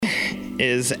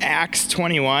is Acts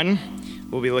 21.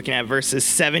 We'll be looking at verses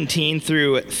 17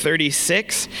 through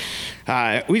 36.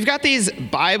 We've got these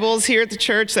Bibles here at the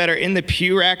church that are in the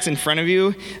pew racks in front of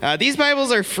you. These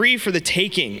Bibles are free for the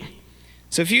taking.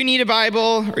 So if you need a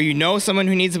Bible or you know someone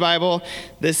who needs a Bible,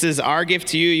 this is our gift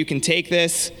to you. You can take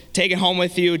this, take it home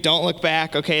with you. Don't look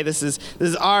back. Okay, this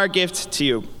is our gift to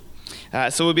you.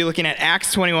 So we'll be looking at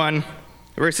Acts 21,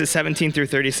 verses 17 through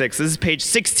 36. This is page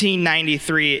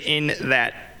 1693 in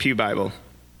that pew Bible.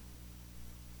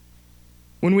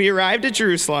 When we arrived at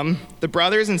Jerusalem, the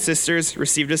brothers and sisters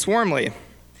received us warmly.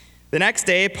 The next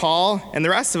day, Paul and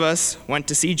the rest of us went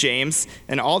to see James,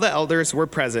 and all the elders were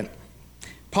present.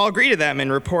 Paul greeted them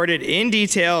and reported in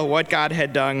detail what God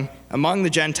had done among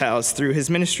the Gentiles through his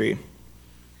ministry.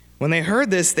 When they heard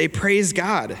this, they praised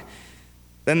God.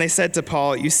 Then they said to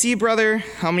Paul, "You see, brother,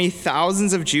 how many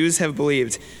thousands of Jews have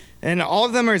believed, and all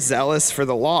of them are zealous for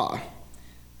the law.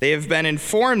 They have been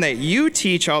informed that you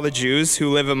teach all the Jews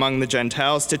who live among the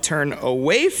Gentiles to turn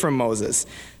away from Moses,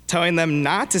 telling them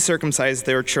not to circumcise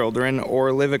their children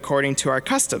or live according to our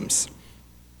customs.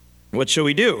 What shall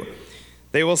we do?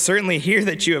 They will certainly hear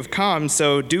that you have come,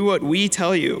 so do what we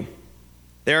tell you.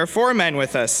 There are 4 men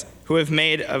with us who have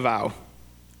made a vow.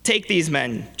 Take these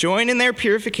men, join in their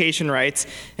purification rites,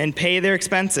 and pay their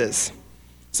expenses,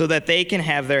 so that they can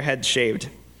have their heads shaved.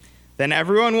 Then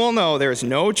everyone will know there is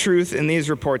no truth in these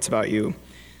reports about you,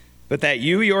 but that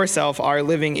you yourself are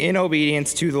living in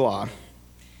obedience to the law.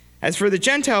 As for the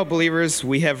Gentile believers,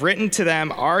 we have written to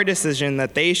them our decision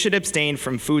that they should abstain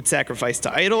from food sacrificed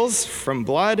to idols, from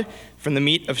blood, from the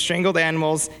meat of strangled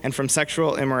animals, and from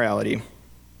sexual immorality."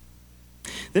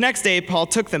 The next day, Paul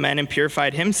took the men and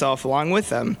purified himself along with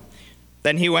them.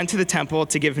 Then he went to the temple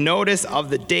to give notice of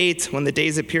the date when the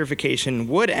days of purification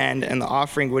would end and the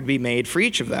offering would be made for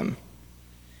each of them.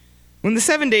 When the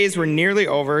 7 days were nearly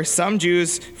over, some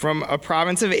Jews from a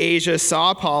province of Asia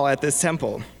saw Paul at this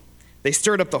temple. They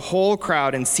stirred up the whole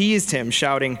crowd and seized him,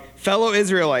 shouting, "Fellow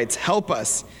Israelites, help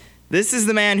us. This is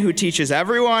the man who teaches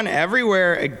everyone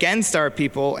everywhere against our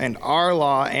people and our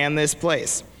law and this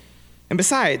place. And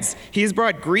besides, he has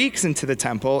brought Greeks into the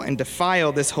temple and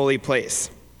defiled this holy place."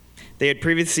 They had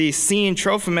previously seen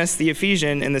Trophimus the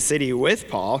Ephesian in the city with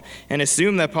Paul and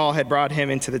assumed that Paul had brought him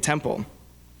into the temple.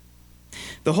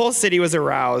 The whole city was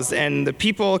aroused, and the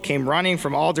people came running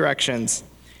from all directions.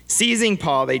 Seizing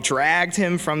Paul, they dragged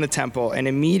him from the temple, and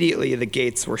immediately the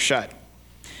gates were shut.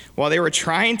 While they were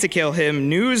trying to kill him,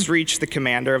 news reached the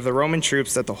commander of the Roman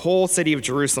troops that the whole city of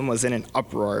Jerusalem was in an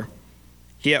uproar.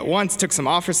 He at once took some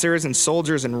officers and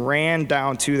soldiers and ran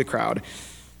down to the crowd.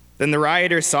 Then the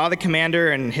rioters saw the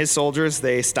commander and his soldiers.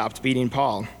 They stopped beating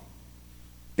Paul.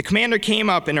 The commander came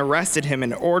up and arrested him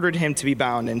and ordered him to be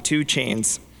bound in 2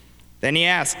 chains. Then he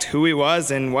asked who he was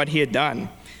and what he had done.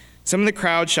 Some of the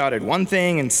crowd shouted one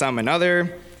thing and some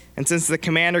another. And since the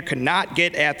commander could not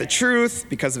get at the truth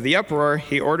because of the uproar,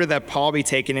 he ordered that Paul be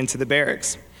taken into the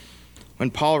barracks.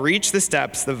 When Paul reached the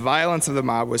steps, the violence of the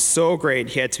mob was so great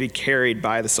he had to be carried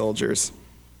by the soldiers.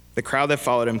 The crowd that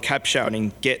followed him kept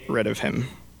shouting, "Get rid of him."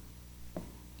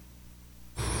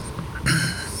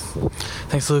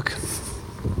 Thanks, Luke.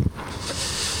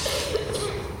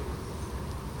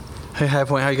 Hey, High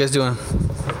Point, how you guys doing?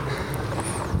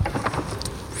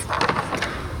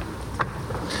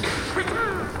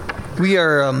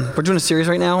 We're doing a series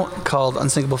right now called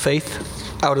Unsinkable Faith,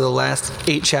 out of the last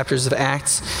 8 chapters of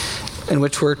Acts, in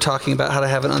which we're talking about how to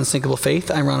have an unsinkable faith,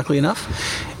 ironically enough.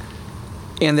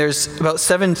 And there's about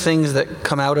 7 things that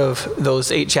come out of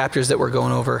those 8 chapters that we're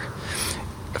going over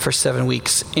for 7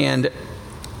 weeks. And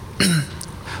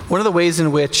one of the ways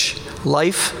in which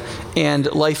life and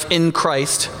life in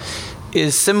Christ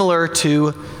is similar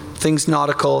to things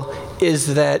nautical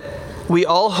is that we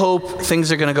all hope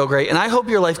things are going to go great, and I hope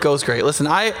your life goes great. Listen,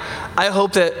 I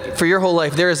hope that for your whole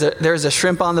life there is a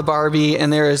shrimp on the Barbie,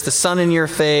 and there is the sun in your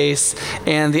face,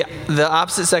 and the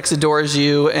opposite sex adores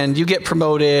you, and you get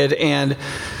promoted, and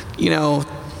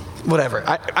whatever.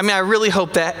 I mean, I really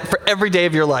hope that for every day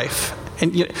of your life.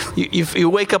 And you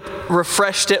wake up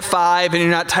refreshed at 5, and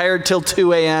you're not tired till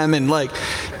 2 a.m. and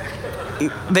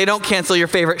they don't cancel your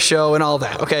favorite show and all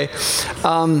that. Okay.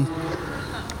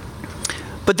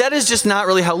 But that is just not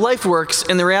really how life works.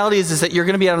 And the reality is that you're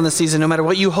going to be out on the season no matter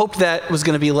what you hoped that was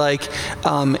going to be like.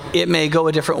 It may go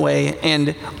a different way.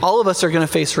 And all of us are going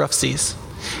to face rough seas.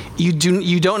 You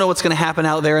don't know what's going to happen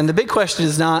out there. And the big question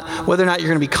is not whether or not you're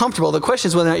going to be comfortable. The question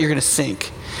is whether or not you're going to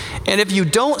sink. And if you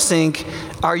don't sink,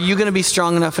 are you going to be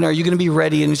strong enough and are you going to be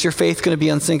ready and is your faith going to be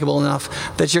unsinkable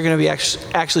enough that you're going to be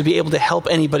actually be able to help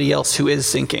anybody else who is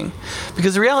sinking?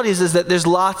 Because the reality is that there's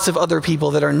lots of other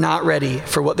people that are not ready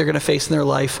for what they're going to face in their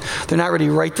life. They're not ready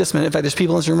right this minute. In fact, there's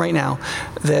people in this room right now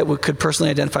that could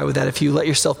personally identify with that. If you let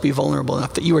yourself be vulnerable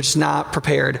enough that you are just not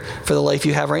prepared for the life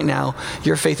you have right now,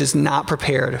 your faith is not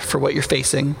prepared for what you're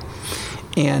facing,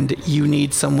 and you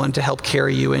need someone to help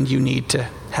carry you, and you need to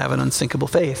have an unsinkable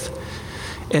faith.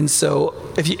 And so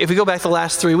if we go back the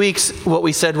last 3 weeks, what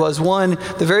we said was, one,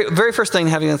 the very first thing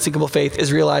having unsinkable faith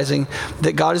is realizing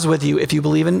that God is with you. If you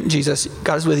believe in Jesus,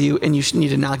 God is with you, and you need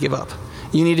to not give up.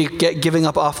 You need to get giving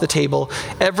up off the table.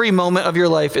 Every moment of your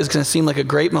life is going to seem like a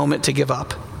great moment to give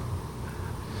up.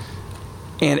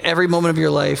 And every moment of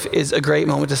your life is a great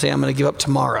moment to say, I'm going to give up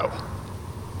tomorrow.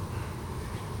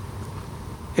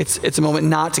 It's a moment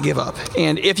not to give up.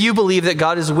 And if you believe that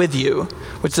God is with you,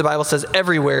 which the Bible says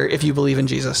everywhere if you believe in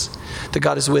Jesus, that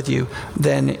God is with you,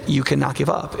 then you cannot give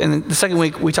up. And the second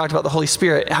week, we talked about the Holy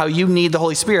Spirit, how you need the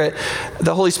Holy Spirit.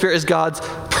 The Holy Spirit is God's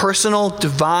personal,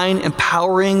 divine,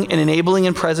 empowering, and enabling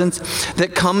and presence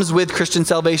that comes with Christian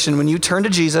salvation. When you turn to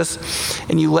Jesus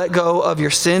and you let go of your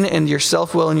sin and your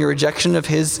self-will and your rejection of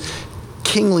his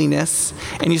kingliness,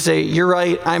 and you say, you're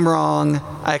right, I'm wrong,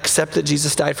 I accept that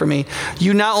Jesus died for me,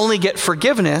 you not only get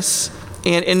forgiveness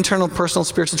and internal personal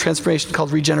spiritual transformation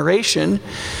called regeneration,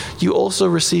 you also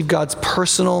receive God's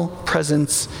personal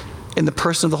presence in the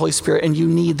person of the Holy Spirit, and you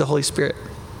need the Holy Spirit.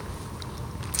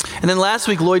 And then last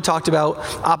week, Lloyd talked about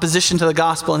opposition to the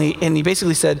gospel, and he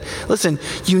basically said, listen,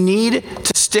 you need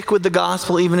to stick with the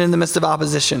gospel even in the midst of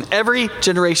opposition. Every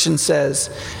generation says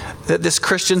that this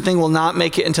Christian thing will not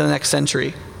make it into the next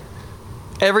century.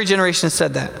 Every generation has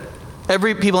said that.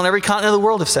 Every people in every continent of the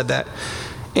world have said that.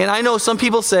 And I know some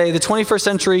people say the 21st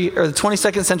century or the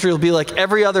 22nd century will be like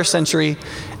every other century,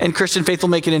 and Christian faith will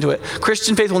make it into it.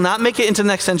 Christian faith will not make it into the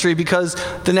next century because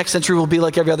the next century will be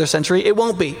like every other century. It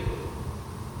won't be.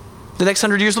 The next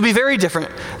 100 years will be very different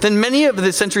than many of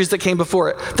the centuries that came before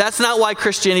it. That's not why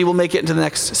Christianity will make it into the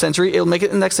next century. It will make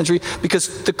it in the next century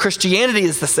because the Christianity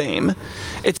is the same.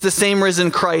 It's the same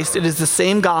risen Christ. It is the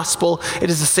same gospel.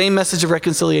 It is the same message of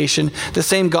reconciliation. The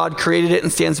same God created it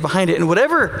and stands behind it. And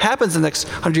whatever happens in the next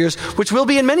 100 years, which will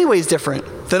be in many ways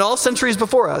different than all centuries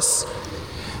before us,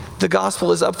 the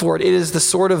gospel is up for it. It is the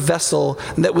sort of vessel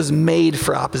that was made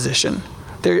for opposition.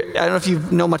 I don't know if you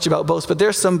know much about boats, but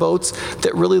there's some boats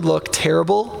that really look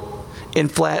terrible in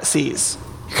flat seas.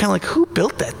 You're kind of like, who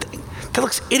built that thing? That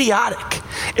looks idiotic.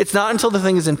 It's not until the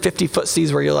thing is in 50-foot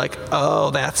seas where you're like,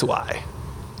 oh, that's why.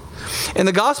 And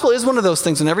the gospel is one of those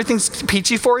things. When everything's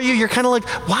peachy for you, you're kind of like,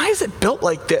 why is it built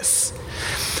like this?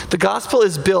 The gospel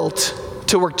is built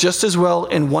to work just as well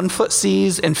in 1-foot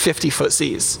seas and 50-foot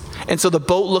seas. And so the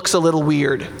boat looks a little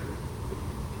weird.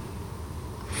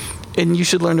 And you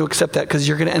should learn to accept that because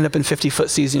you're going to end up in 50-foot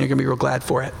seas and you're going to be real glad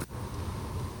for it.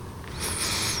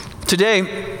 Today,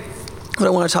 what I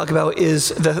want to talk about is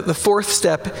the fourth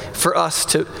step for us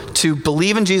to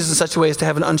believe in Jesus in such a way as to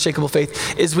have an unshakable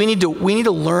faith is we need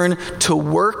to learn to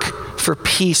work for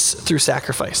peace through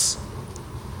sacrifice.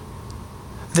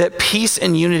 That peace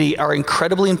and unity are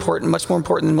incredibly important, much more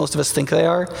important than most of us think they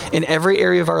are, in every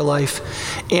area of our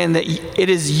life. And that it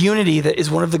is unity that is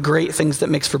one of the great things that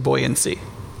makes for buoyancy.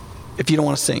 If you don't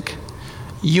want to sink.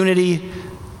 Unity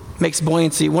makes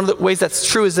buoyancy. One of the ways that's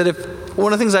true is that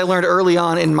one of the things I learned early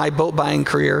on in my boat buying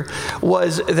career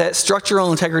was that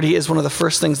structural integrity is one of the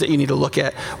first things that you need to look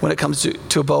at when it comes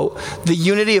to a boat. The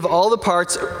unity of all the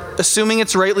parts, assuming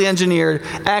it's rightly engineered,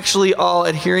 actually all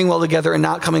adhering well together and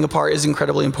not coming apart is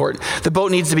incredibly important. The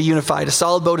boat needs to be unified. A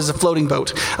solid boat is a floating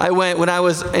boat. When I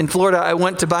was in Florida, I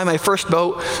went to buy my first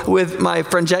boat with my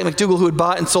friend Jack McDougall, who had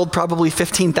bought and sold probably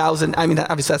 15,000, I mean,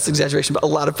 obviously that's an exaggeration, but a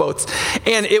lot of boats.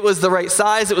 And it was the right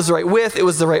size, it was the right width, it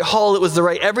was the right hull, it was the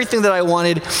right everything that I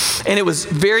wanted, and it was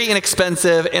very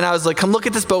inexpensive. And I was like, come look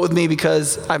at this boat with me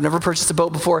because I've never purchased a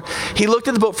boat before. He looked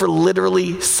at the boat for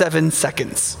literally 7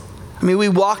 seconds. I mean, we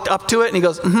walked up to it and he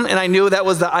goes, and I knew that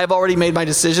was I've already made my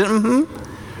decision,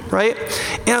 right?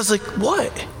 And I was like,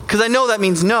 what? Because I know that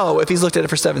means no if he's looked at it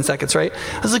for 7 seconds, right?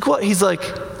 I was like, what? He's like,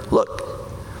 look.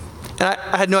 And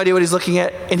I had no idea what he's looking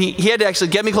at. And he had to actually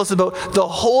get me close to the boat. The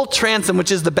whole transom,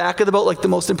 which is the back of the boat, like the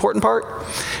most important part,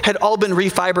 had all been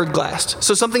refiberglassed.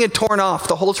 So something had torn off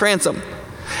the whole transom.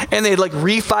 And they had like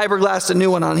refiberglassed a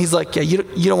new one on. He's like, yeah, you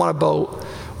don't want a boat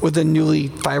with a newly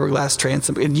fiberglass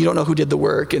transom. And you don't know who did the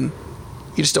work. And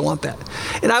you just don't want that.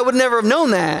 And I would never have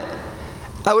known that.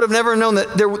 I would have never known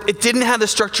that it didn't have the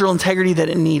structural integrity that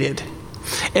it needed.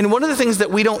 And one of the things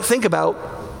that we don't think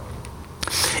about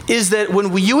is that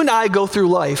when you and I go through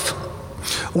life,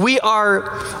 We are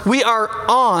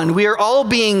all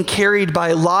being carried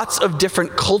by lots of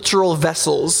different cultural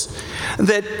vessels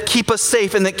that keep us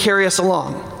safe and that carry us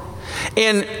along.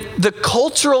 And the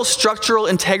cultural, structural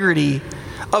integrity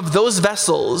of those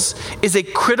vessels is a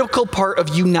critical part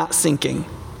of you not sinking.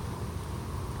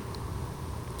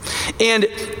 And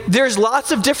there's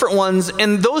lots of different ones,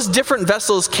 and those different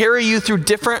vessels carry you through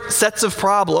different sets of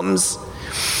problems.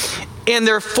 And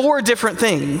there are 4 different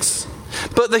things.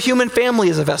 But the human family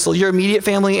is a vessel, your immediate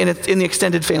family and in the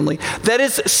extended family. That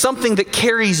is something that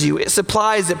carries you. It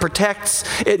supplies, it protects,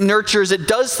 it nurtures, it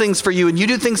does things for you, and you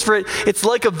do things for it. It's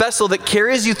like a vessel that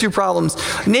carries you through problems.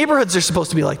 Neighborhoods are supposed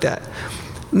to be like that.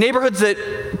 Neighborhoods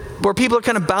where people are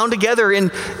kind of bound together.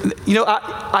 And,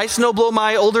 I snow blow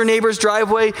my older neighbor's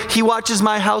driveway. He watches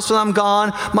my house when I'm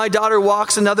gone. My daughter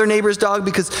walks another neighbor's dog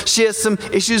because she has some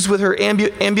issues with her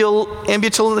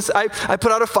ambulance. I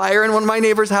put out a fire in one of my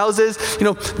neighbor's houses.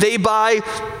 They buy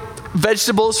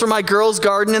vegetables for my girl's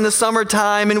garden in the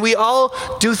summertime. And we all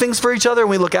do things for each other, and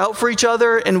we look out for each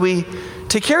other, and we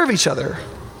take care of each other,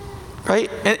 right?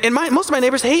 And most of my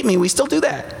neighbors hate me. We still do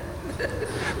that.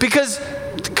 Because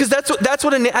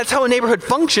that's how a neighborhood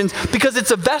functions, because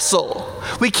it's a vessel.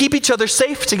 We keep each other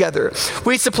safe together.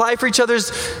 We supply for each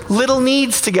other's little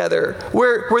needs together.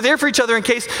 We're there for each other in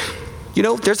case,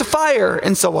 there's a fire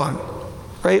and so on,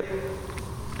 right?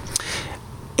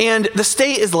 And the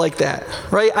state is like that,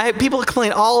 right? People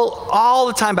complain all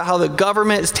the time about how the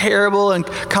government is terrible and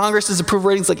Congress's approval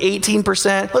rating's like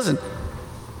 18%. Listen,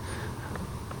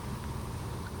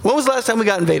 when was the last time we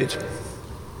got invaded?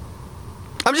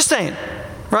 I'm just saying,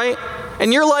 right?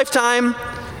 In your lifetime,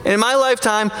 and in my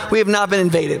lifetime, we have not been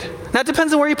invaded. Now, it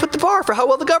depends on where you put the bar for how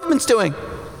well the government's doing.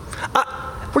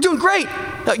 We're doing great.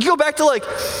 Now, you go back to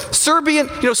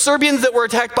Serbians that were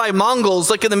attacked by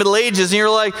Mongols in the Middle Ages, and you're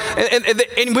like,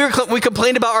 and we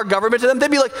complained about our government to them.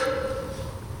 They'd be like,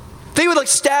 they would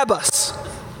stab us.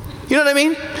 You know what I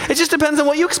mean? It just depends on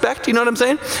what you expect. You know what I'm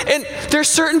saying? And there's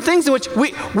certain things in which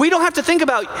we don't have to think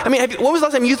about. When was the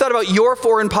last time you thought about your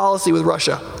foreign policy with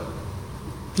Russia?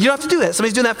 You don't have to do that.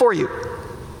 Somebody's doing that for you.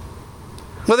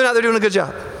 Whether or not they're doing a good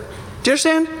job. Do you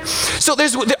understand? So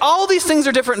all these things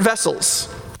are different vessels.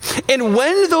 And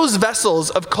when those vessels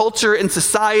of culture and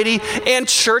society and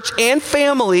church and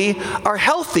family are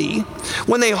healthy,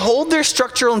 when they hold their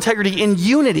structural integrity in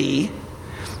unity,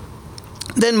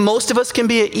 then most of us can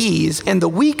be at ease, and the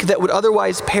weak that would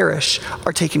otherwise perish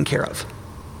are taken care of.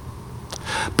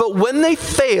 But when they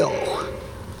fail,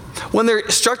 when their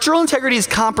structural integrity is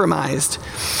compromised,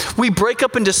 we break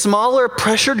up into smaller,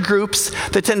 pressured groups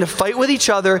that tend to fight with each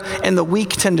other, and the weak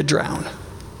tend to drown.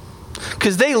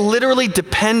 Because they literally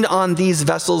depend on these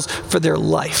vessels for their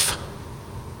life.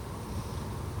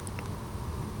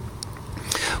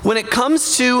 When it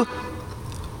comes to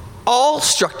all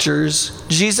structures,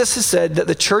 Jesus has said that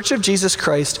the church of Jesus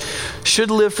Christ should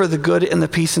live for the good and the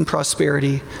peace and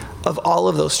prosperity of all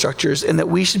of those structures, and that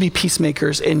we should be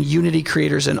peacemakers and unity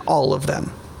creators in all of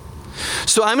them.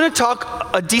 So I'm going to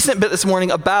talk a decent bit this morning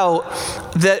about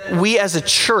that we as a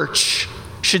church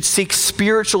should seek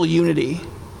spiritual unity.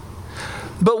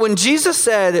 But when Jesus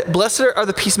said, "Blessed are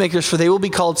the peacemakers, for they will be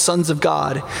called sons of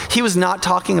God," he was not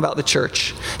talking about the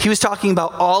church. He was talking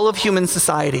about all of human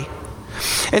society.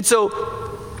 And so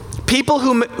people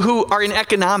who are in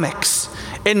economics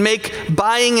and make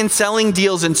buying and selling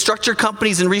deals and structure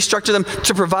companies and restructure them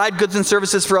to provide goods and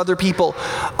services for other people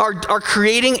are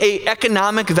creating an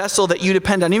economic vessel that you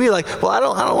depend on. You'd be like, well, I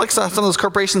don't like some of those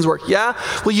corporations work. Yeah?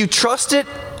 Well, you trust it.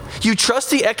 You trust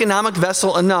the economic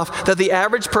vessel enough that the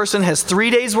average person has 3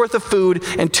 days worth of food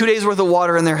and 2 days worth of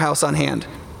water in their house on hand.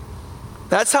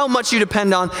 That's how much you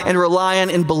depend on and rely on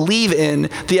and believe in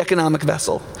the economic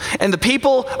vessel. And the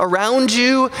people around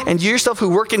you and you yourself who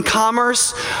work in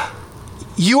commerce,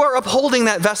 you are upholding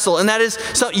that vessel. And that is,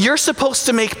 so you're supposed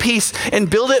to make peace and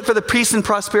build it for the peace and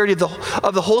prosperity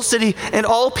of the whole city and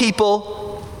all people,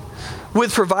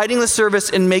 with providing the service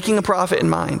and making a profit in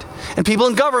mind. And people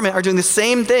in government are doing the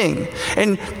same thing.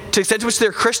 And to the extent to which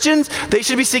they're Christians, they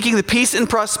should be seeking the peace and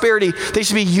prosperity. They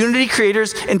should be unity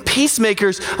creators and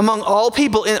peacemakers among all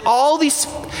people in all these,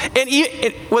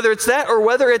 and whether it's that or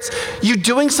whether it's you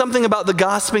doing something about the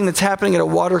gossiping that's happening at a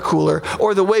water cooler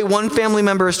or the way one family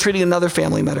member is treating another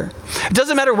family member. It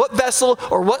doesn't matter what vessel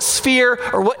or what sphere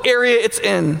or what area it's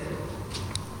in.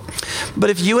 But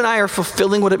if you and I are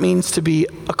fulfilling what it means to be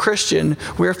a Christian,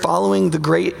 we're following the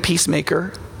great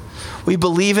peacemaker. We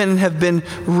believe in and have been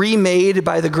remade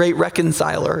by the great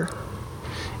reconciler.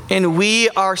 And we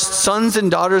are sons and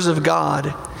daughters of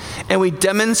God. And we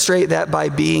demonstrate that by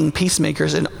being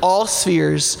peacemakers in all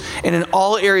spheres and in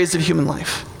all areas of human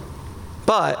life.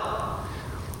 But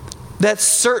that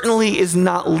certainly is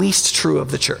not least true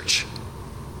of the church.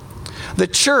 The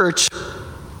church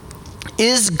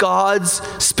is God's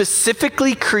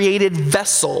specifically created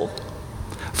vessel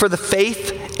for the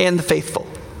faith and the faithful.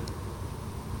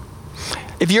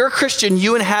 If you're a Christian,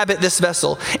 you inhabit this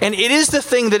vessel, and it is the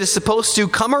thing that is supposed to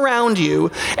come around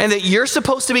you and that you're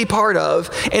supposed to be part of,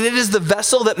 and it is the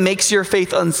vessel that makes your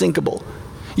faith unsinkable.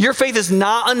 Your faith is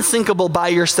not unsinkable by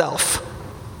yourself.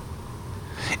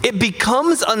 It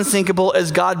becomes unsinkable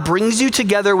as God brings you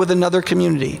together with another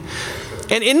community.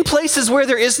 And in places where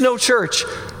there is no church,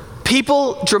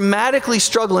 people dramatically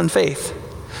struggle in faith.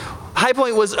 High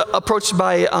Point was approached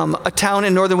by a town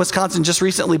in northern Wisconsin just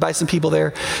recently by some people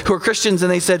there who are Christians, and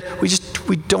they said,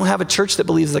 we don't have a church that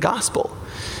believes the gospel.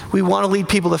 We want to lead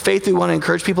people to faith. We want to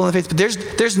encourage people in the faith,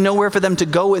 but there's nowhere for them to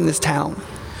go in this town.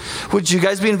 Would you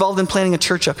guys be involved in planning a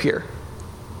church up here?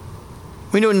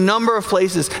 We know a number of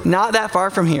places not that far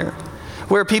from here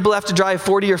where people have to drive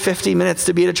 40 or 50 minutes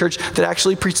to be at a church that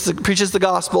actually preaches the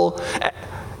gospel,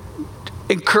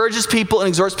 encourages people and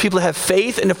exhorts people to have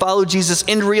faith and to follow Jesus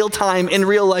in real time, in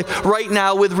real life, right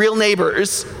now with real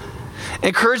neighbors,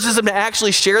 encourages them to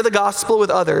actually share the gospel with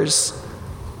others,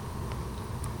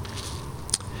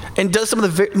 and does some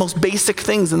of the most basic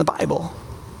things in the Bible.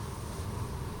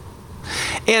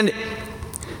 And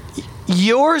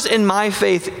yours and my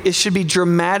faith, it should be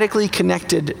dramatically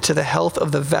connected to the health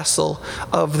of the vessel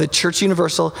of the church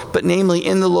universal, but namely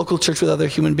in the local church with other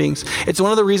human beings. It's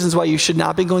one of the reasons why you should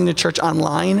not be going to church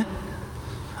online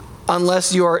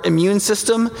unless your immune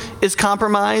system is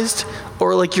compromised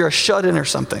or like you're a shut-in or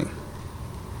something.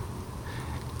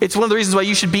 It's one of the reasons why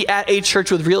you should be at a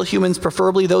church with real humans,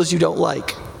 preferably those you don't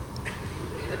like.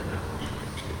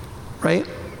 Right?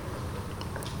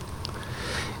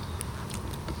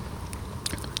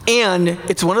 And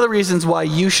it's one of the reasons why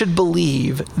you should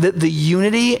believe that the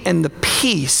unity and the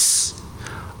peace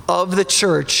of the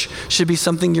church should be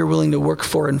something you're willing to work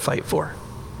for and fight for.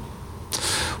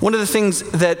 One of the things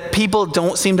that people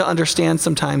don't seem to understand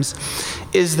sometimes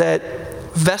is that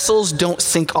vessels don't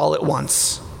sink all at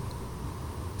once.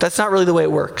 That's not really the way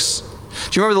it works.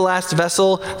 Do you remember the last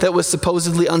vessel that was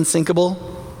supposedly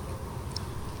unsinkable?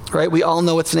 Right? We all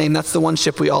know its name. That's the one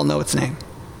ship we all know its name.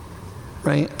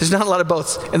 Right? There's not a lot of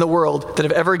boats in the world that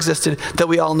have ever existed that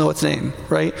we all know its name,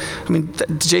 right? I mean,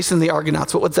 Jason and the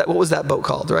Argonauts, what was that boat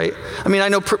called, right? I mean, I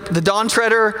know the Dawn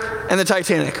Treader and the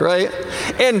Titanic, right?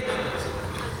 And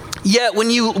yet,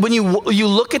 when you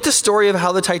look at the story of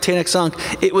how the Titanic sunk,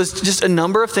 it was just a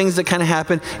number of things that kind of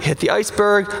happened. It hit the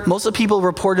iceberg. Most of the people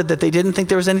reported that they didn't think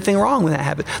there was anything wrong when that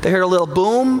happened. They heard a little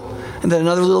boom, and then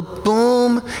another little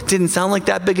boom. Didn't sound like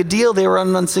that big a deal. They were on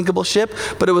an unsinkable ship,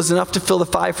 but it was enough to fill the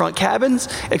 5 front cabins.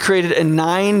 It created a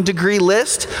 9-degree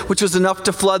list, which was enough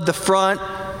to flood the front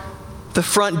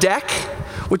deck,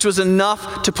 which was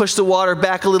enough to push the water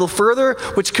back a little further,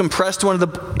 which compressed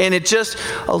and it just,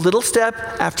 a little step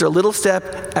after a little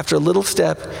step after a little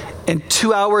step, and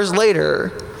 2 hours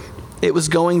later, it was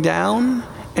going down,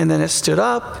 and then it stood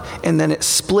up, and then it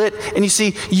split. And you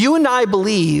see, you and I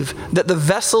believe that the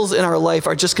vessels in our life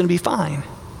are just going to be fine.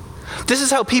 This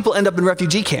is how people end up in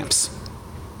refugee camps.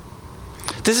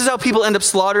 This is how people end up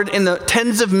slaughtered in the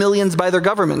tens of millions by their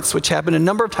governments, which happened a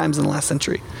number of times in the last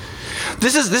century.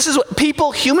 This is what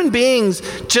people, human beings,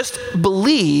 just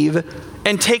believe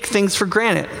and take things for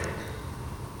granted.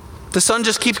 The sun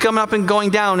just keeps coming up and going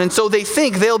down, and so they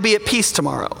think they'll be at peace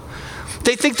tomorrow.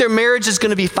 They think their marriage is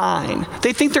going to be fine.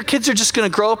 They think their kids are just going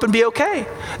to grow up and be okay.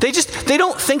 They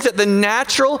don't think that the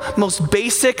natural, most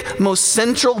basic, most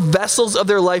central vessels of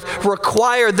their life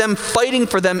require them fighting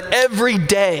for them every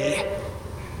day.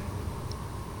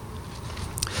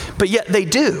 But yet they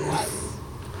do.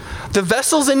 The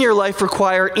vessels in your life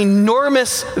require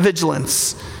enormous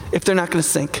vigilance if they're not going to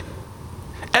sink.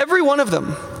 Every one of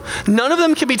them. None of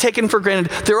them can be taken for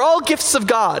granted. They're all gifts of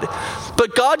God.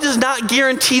 But God does not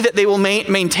guarantee that they will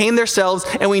maintain themselves,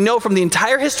 and we know from the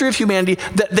entire history of humanity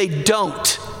that they don't.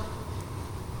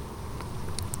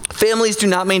 Families do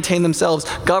not maintain themselves.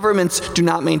 Governments do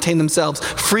not maintain themselves.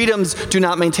 Freedoms do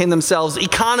not maintain themselves.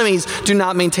 Economies do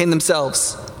not maintain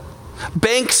themselves.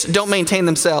 Banks don't maintain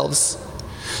themselves.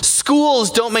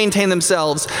 Schools don't maintain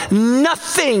themselves.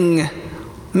 Nothing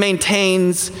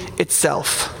maintains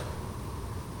itself.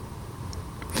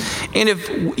 And if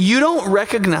you don't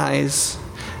recognize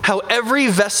how every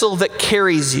vessel that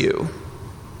carries you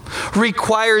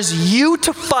requires you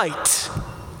to fight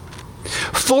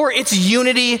for its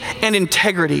unity and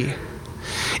integrity,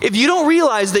 if you don't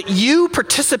realize that you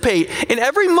participate in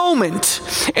every moment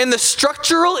in the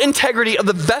structural integrity of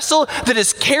the vessel that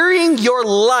is carrying your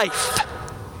life,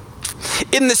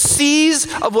 In the seas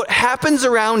of what happens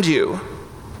around you,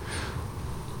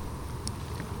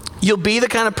 you'll be the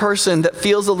kind of person that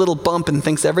feels a little bump and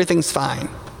thinks everything's fine.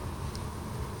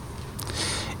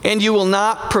 And you will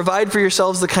not provide for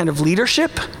yourselves the kind of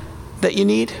leadership that you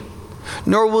need,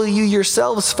 nor will you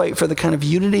yourselves fight for the kind of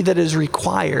unity that is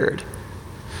required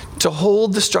to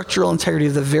hold the structural integrity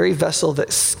of the very vessel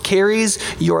that carries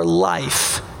your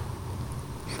life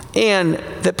and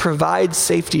that provides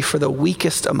safety for the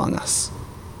weakest among us.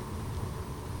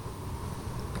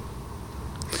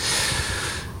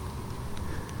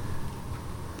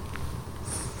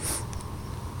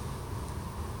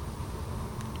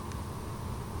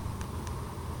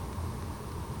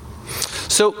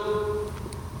 So,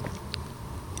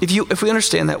 if we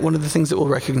understand that, one of the things that we'll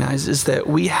recognize is that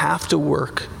we have to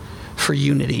work for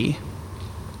unity,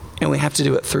 and we have to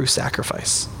do it through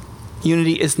sacrifice.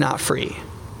 Unity is not free,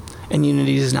 and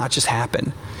unity does not just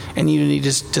happen, and unity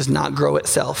just does not grow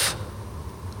itself.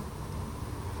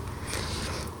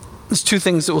 There's two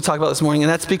things that we'll talk about this morning, and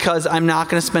that's because I'm not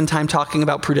going to spend time talking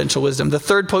about prudential wisdom. The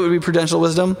third point would be prudential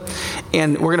wisdom,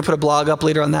 and we're going to put a blog up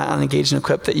later on that on Engage and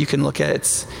Equip that you can look at.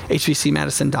 It's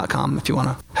hbcmadison.com if you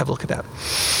want to have a look at that.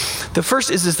 The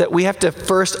first is that we have to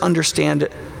first understand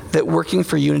that working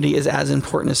for unity is as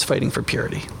important as fighting for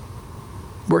purity.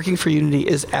 Working for unity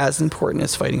is as important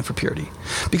as fighting for purity.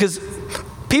 Because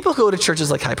people who go to churches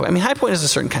like High Point, I mean, High Point is a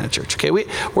certain kind of church, okay?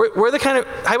 We're the kind of,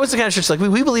 High Point's the kind of church like,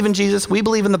 we believe in Jesus, we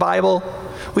believe in the Bible,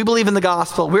 we believe in the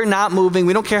gospel, we're not moving,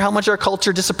 we don't care how much our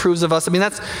culture disapproves of us. I mean,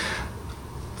 that's,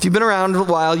 if you've been around a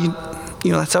while, you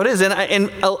know, that's how it is. And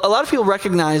a lot of people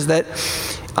recognize that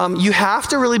you have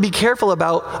to really be careful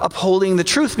about upholding the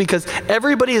truth because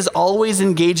everybody is always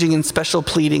engaging in special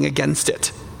pleading against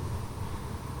it,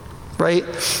 right?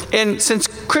 And since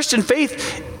Christian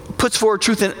faith puts forward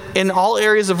truth in all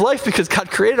areas of life because God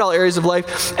created all areas of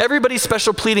life, everybody's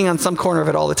special pleading on some corner of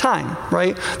it all the time,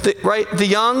 right? The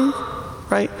young,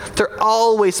 right? They're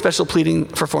always special pleading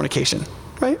for fornication,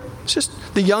 right? It's just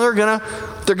the young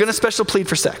they're gonna special plead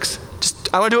for sex.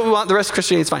 Just I want to do what we want. The rest of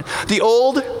Christianity is fine. The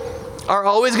old are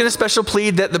always going to special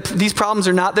plead that these problems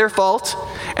are not their fault,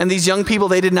 and these young people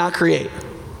they did not create,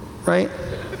 right?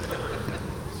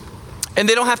 And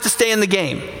they don't have to stay in the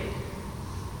game,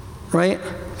 right?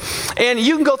 And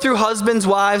you can go through husbands,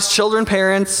 wives, children,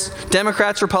 parents,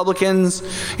 Democrats, Republicans.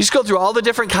 You just go through all the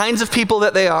different kinds of people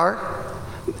that they are.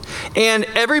 And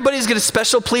everybody's going to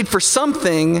special plead for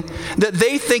something that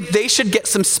they think they should get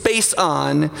some space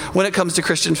on when it comes to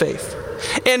Christian faith.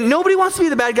 And nobody wants to be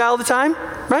the bad guy all the time,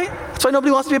 right? That's why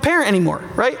nobody wants to be a parent anymore,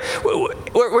 right?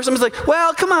 Where somebody's like,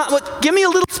 well, come on, give me a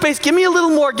little space, give me a little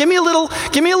more, give me a little,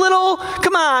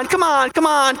 come on,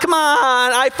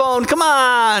 iPhone, come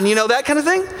on, you know, that kind of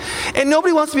thing. And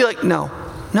nobody wants to be like, no,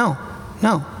 no,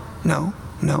 no, no,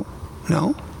 no,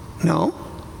 no, no,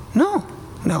 no, no,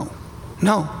 no,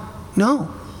 no,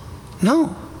 no, no,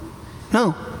 no,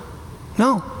 no,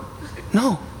 no,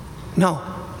 no,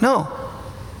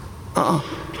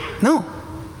 no,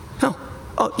 no.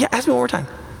 Oh, yeah, ask me one more time.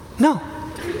 No.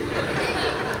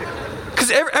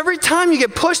 Because every time you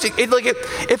get pushed,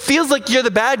 it feels like you're the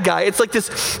bad guy. It's like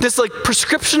this like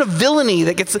prescription of villainy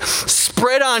that gets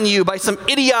spread on you by some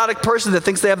idiotic person that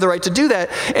thinks they have the right to do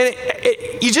that. And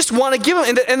you just want to give them,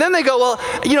 and then they go, well,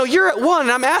 you know, you're at 1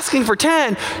 and I'm asking for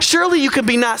 10. Surely you could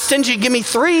be not stingy, give me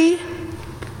 3.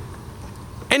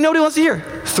 And nobody wants to hear.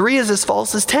 3 is as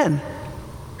false as 10.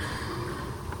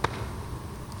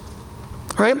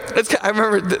 Right? I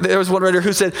remember there was one writer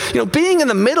who said, you know, being in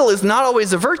the middle is not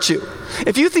always a virtue.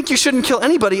 If you think you shouldn't kill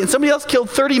anybody and somebody else killed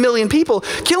 30 million people,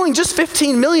 killing just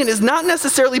 15 million is not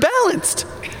necessarily balanced.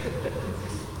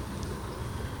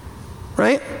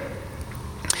 Right?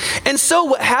 And so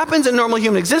what happens in normal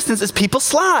human existence is people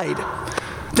slide.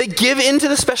 They give in to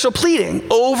the special pleading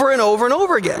over and over and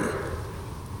over again.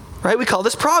 Right? We call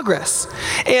this progress.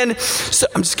 And so,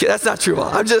 I'm just kidding. That's not true.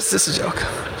 This is a joke.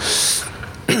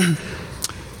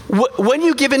 When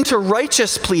you give in to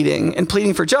righteous pleading and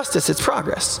pleading for justice, it's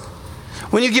progress.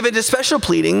 When you give in to special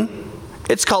pleading,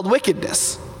 it's called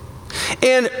wickedness.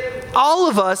 And all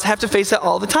of us have to face that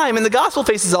all the time. And the gospel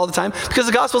faces all the time because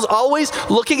the gospel is always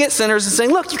looking at sinners and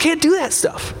saying, look, you can't do that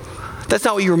stuff. That's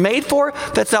not what you were made for.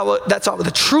 That's not what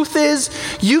the truth is.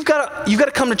 You've got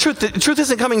to come to truth. The truth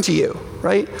isn't coming to you,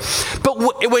 right? But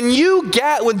when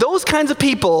those kinds of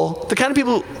people, the kind of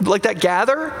people like that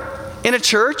gather in a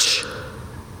church,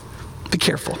 be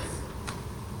careful.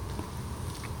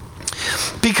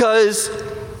 Because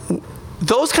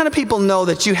those kind of people know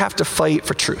that you have to fight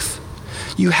for truth.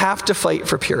 You have to fight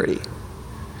for purity.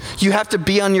 You have to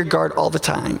be on your guard all the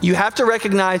time. You have to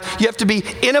recognize, you have to be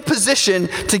in a position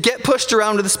to get pushed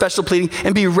around with the special pleading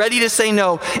and be ready to say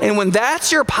no. And when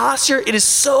that's your posture, it is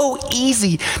so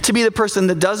easy to be the person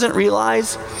that doesn't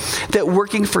realize that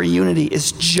working for unity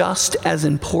is just as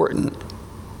important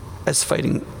as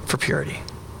fighting for purity.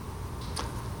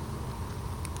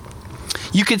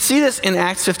 You could see this in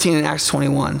Acts 15 and Acts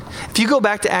 21. If you go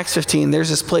back to Acts 15, there's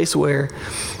this place where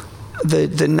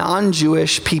the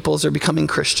non-Jewish peoples are becoming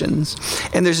Christians.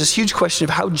 And there's this huge question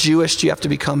of how Jewish do you have to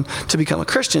become a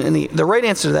Christian? And the right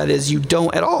answer to that is you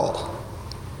don't at all,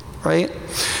 right?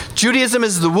 Judaism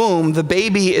is the womb, the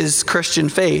baby is Christian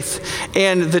faith.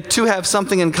 And the two have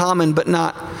something in common, but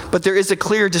there is a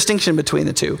clear distinction between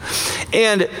the two.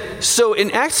 And so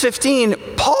in Acts 15,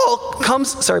 Paul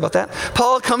comes to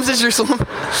Jerusalem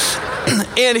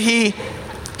and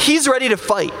he's ready to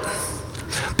fight.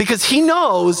 Because he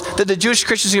knows that the Jewish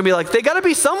Christians are going to be like, they got to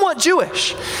be somewhat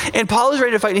Jewish. And Paul is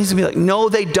ready to fight, and he's going to be like, no,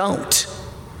 they don't.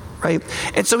 Right?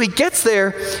 And so he gets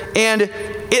there, and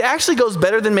it actually goes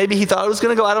better than maybe he thought it was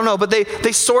going to go. I don't know. But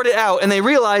they sort it out, and they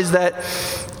realize that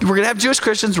we're going to have Jewish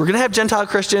Christians, we're going to have Gentile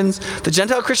Christians. The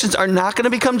Gentile Christians are not going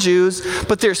to become Jews,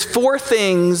 but there's 4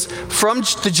 things from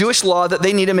the Jewish law that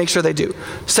they need to make sure they do.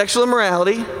 Sexual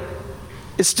immorality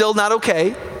is still not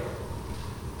okay,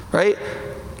 right?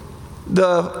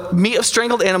 The meat of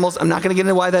strangled animals, I'm not going to get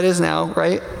into why that is now,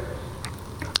 right?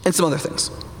 And some other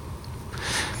things.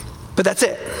 But that's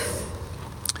it.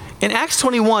 In Acts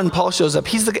 21, Paul shows up.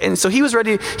 And so he was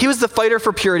ready. He was the fighter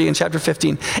for purity in chapter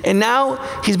 15. And now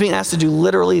he's being asked to do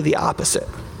literally the opposite.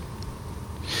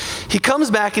 He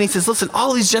comes back and he says, listen,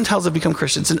 all these Gentiles have become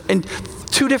Christians in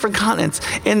 2 different continents.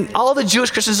 And all the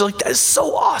Jewish Christians are like, that is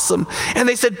so awesome. And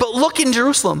they said, but look in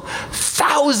Jerusalem,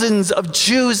 thousands of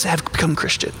Jews have become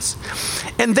Christians.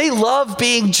 And they love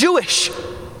being Jewish.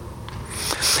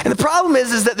 And the problem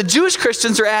is that the Jewish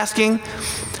Christians are asking,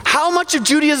 how much of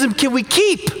Judaism can we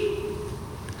keep?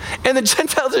 And the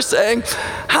Gentiles are saying,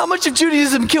 how much of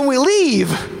Judaism can we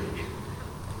leave?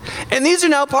 And these are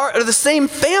now part of the same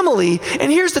family.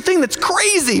 And here's the thing that's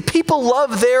crazy. People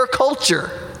love their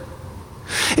culture.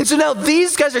 And so now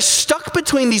these guys are stuck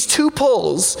between these 2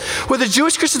 poles where the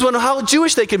Jewish Christians want to know how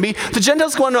Jewish they can be. The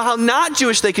Gentiles want to know how not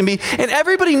Jewish they can be. And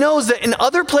everybody knows that in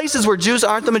other places where Jews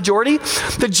aren't the majority,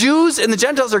 the Jews and the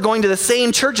Gentiles are going to the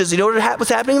same churches. You know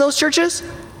what's happening in those churches?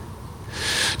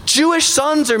 Jewish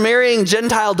sons are marrying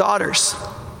Gentile daughters.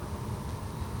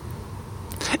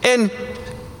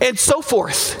 And so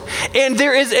forth. And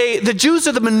the Jews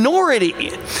are the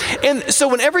minority. And so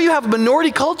whenever you have a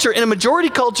minority culture and a majority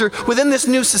culture within this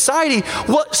new society,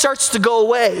 what starts to go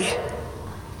away?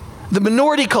 The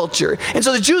minority culture. And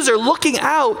so the Jews are looking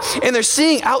out and they're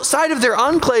seeing outside of their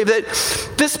enclave that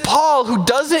this Paul, who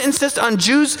doesn't insist on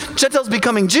Gentiles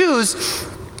becoming Jews,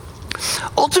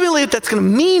 ultimately what that's going to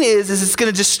mean is it's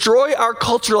going to destroy our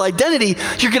cultural identity.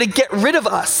 You're going to get rid of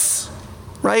us.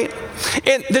 Right?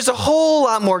 And there's a whole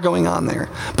lot more going on there.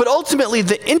 But ultimately,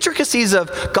 the intricacies of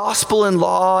gospel and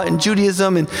law and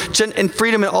Judaism and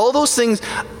freedom and all those things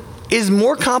is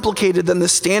more complicated than the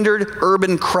standard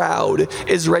urban crowd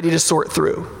is ready to sort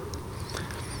through.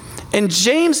 And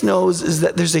James knows is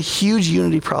that there's a huge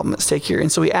unity problem at stake here.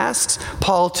 And so he asks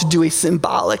Paul to do a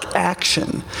symbolic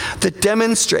action that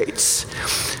demonstrates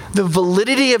the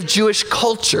validity of Jewish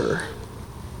culture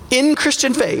in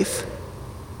Christian faith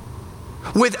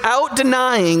without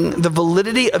denying the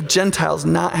validity of Gentiles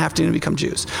not having to become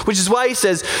Jews. Which is why he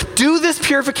says, do this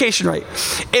purification rite.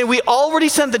 And we already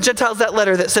sent the Gentiles that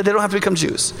letter that said they don't have to become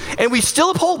Jews. And we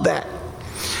still uphold that.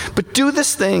 But do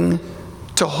this thing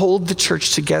to hold the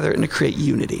church together and to create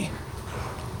unity.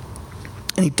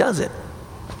 And he does it.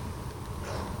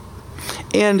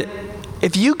 And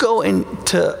if you go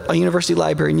into a university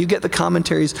library and you get the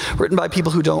commentaries written by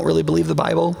people who don't really believe the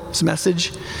Bible's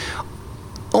message,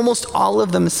 almost all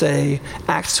of them say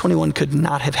Acts 21 could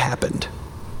not have happened.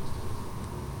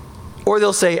 Or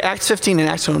they'll say Acts 15 and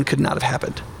Acts 21 could not have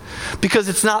happened. Because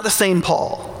it's not the same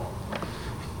Paul.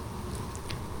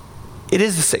 It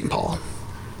is the same Paul.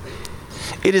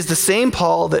 It is the same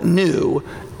Paul that knew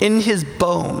in his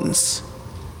bones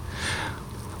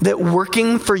that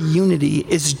working for unity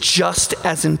is just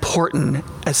as important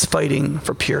as fighting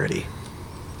for purity.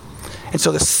 And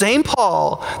so the same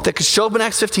Paul that could show up in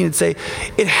Acts 15 and say,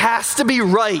 it has to be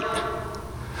right.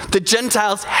 The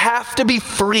Gentiles have to be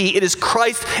free. It is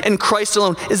Christ and Christ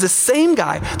alone. Is the same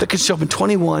guy that could show up in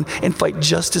 21 and fight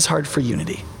just as hard for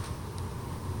unity.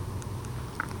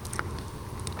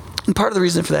 And part of the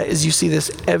reason for that is you see this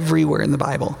everywhere in the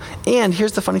Bible. And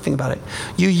here's the funny thing about it.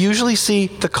 You usually see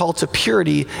the call to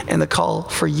purity and the call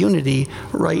for unity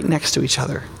right next to each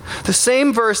other. The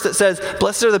same verse that says,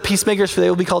 blessed are the peacemakers, for they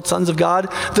will be called sons of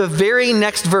God. The very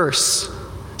next verse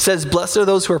says, blessed are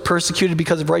those who are persecuted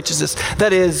because of righteousness.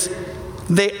 That is,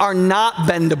 they are not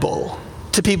bendable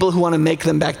to people who want to make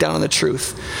them back down on the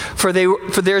truth. For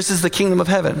theirs is the kingdom of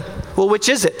heaven. Well, which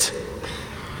is it?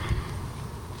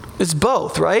 It's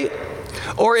both, right?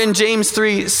 Or in James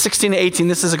 3:16-18,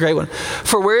 this is a great one.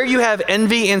 For where you have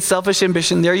envy and selfish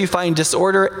ambition, there you find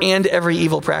disorder and every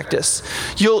evil practice.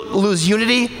 You'll lose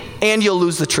unity and you'll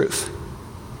lose the truth.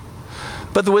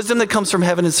 But the wisdom that comes from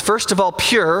heaven is first of all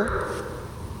pure.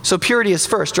 So purity is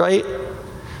first, right?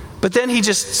 But then he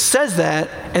just says that,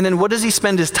 and then what does he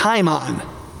spend his time on?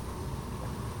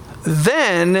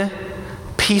 Then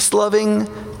peace-loving,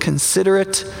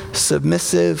 considerate,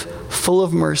 submissive, full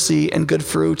of mercy and good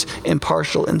fruit,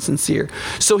 impartial and sincere.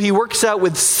 So he works out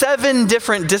with 7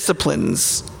 different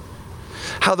disciplines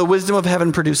how the wisdom of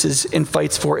heaven produces and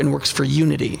fights for and works for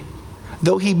unity,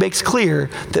 though he makes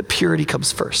clear that purity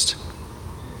comes first.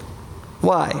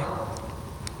 Why?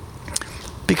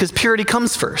 Because purity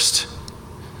comes first.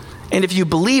 And if you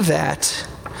believe that,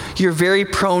 you're very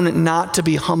prone not to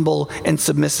be humble and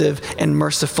submissive and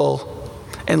merciful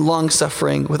and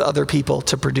long-suffering with other people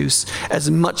to produce as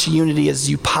much unity as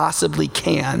you possibly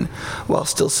can while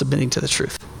still submitting to the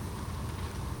truth.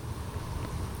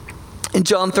 In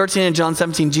John 13 and John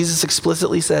 17, Jesus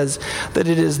explicitly says that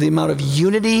it is the amount of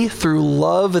unity through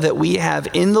love that we have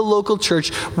in the local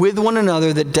church with one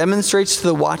another that demonstrates to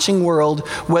the watching world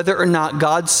whether or not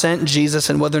God sent Jesus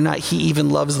and whether or not he even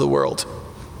loves the world.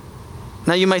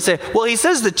 Now you might say, well, he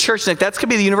says the church, Nick, that's going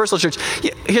to be the universal church.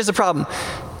 Here's the problem.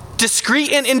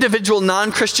 Discrete and individual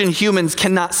non-Christian humans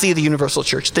cannot see the universal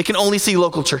church. They can only see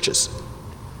local churches.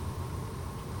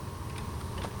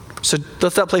 So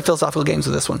let's not play philosophical games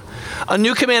with this one. A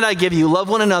new command I give you, love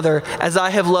one another as I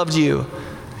have loved you.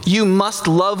 You must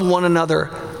love one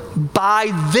another. By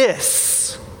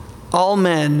this, all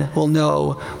men will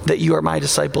know that you are my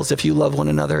disciples if you love one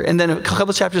another. And then a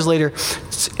couple chapters later,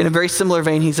 in a very similar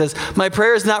vein, he says, my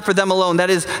prayer is not for them alone. That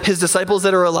is his disciples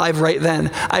that are alive right then.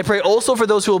 I pray also for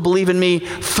those who will believe in me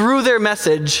through their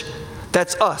message.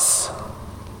 That's us.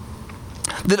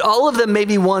 That all of them may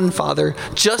be one, Father,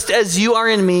 just as you are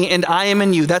in me and I am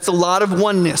in you. That's a lot of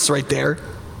oneness right there.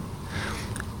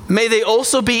 May they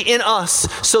also be in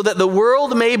us so that the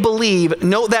world may believe,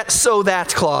 note that so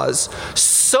that clause,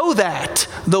 so that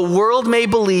the world may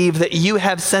believe that you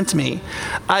have sent me.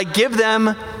 I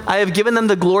have given them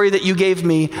the glory that you gave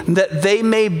me, that they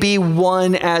may be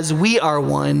one as we are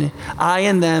one, I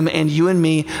and them and you and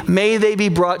me. May they be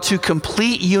brought to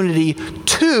complete unity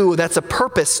that's a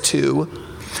purpose to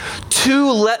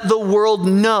let the world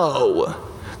know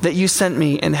that you sent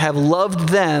me and have loved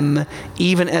them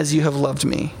even as you have loved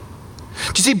me.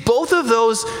 Do you see, both of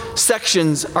those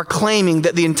sections are claiming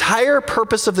that the entire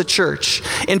purpose of the church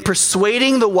in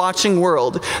persuading the watching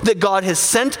world that God has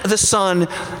sent the Son,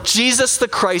 Jesus the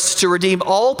Christ, to redeem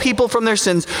all people from their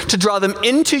sins, to draw them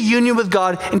into union with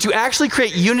God, and to actually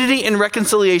create unity and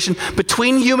reconciliation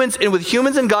between humans and with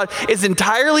humans and God is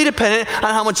entirely dependent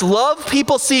on how much love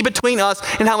people see between us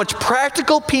and how much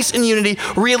practical peace and unity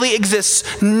really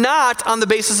exists, not on the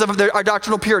basis of our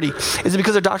doctrinal purity. Is it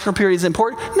because our doctrinal purity is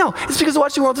important? No, it's because the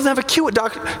watching world doesn't have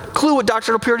a clue what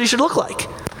doctrinal purity should look like.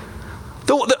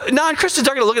 The non-Christians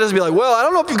are going to look at us and be like, well, I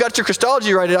don't know if you got your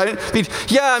Christology right.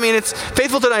 It's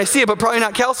faithful to Nicaea, but probably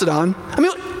not Chalcedon.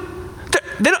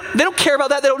 They don't care about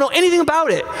that. They don't know anything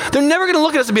about it. They're never going to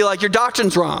look at us and be like, your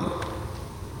doctrine's wrong.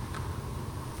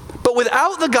 But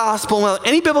without the gospel, without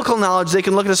any biblical knowledge, they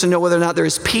can look at us and know whether or not there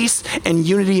is peace and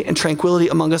unity and tranquility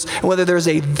among us, and whether there is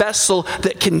a vessel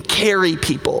that can carry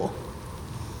people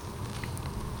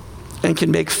and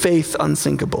can make faith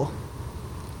unsinkable.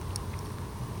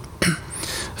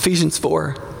 Ephesians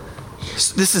 4.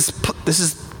 This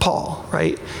is Paul,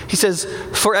 right? He says,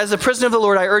 for as a prisoner of the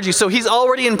Lord I urge you. So he's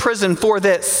already in prison for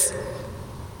this,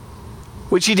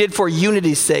 which he did for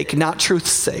unity's sake, not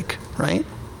truth's sake, right?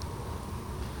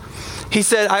 He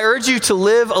said, I urge you to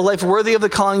live a life worthy of the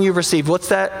calling you've received. What's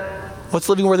that? What's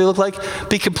living worthy look like?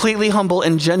 Be completely humble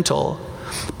and gentle.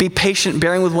 Be patient,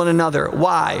 bearing with one another.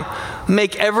 Why?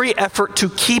 Make every effort to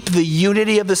keep the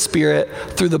unity of the Spirit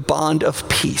through the bond of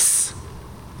peace.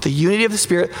 The unity of the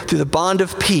Spirit through the bond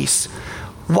of peace.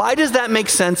 Why does that make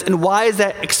sense, and why is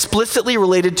that explicitly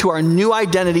related to our new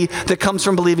identity that comes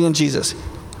from believing in Jesus?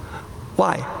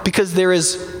 Why? Because there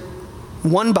is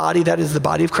one body, that is the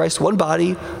body of Christ, one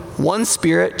body, one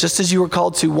Spirit, just as you were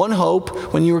called to one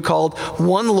hope when you were called,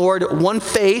 one Lord, one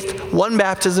faith, one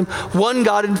baptism, one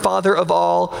God and Father of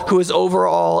all, who is over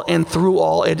all and through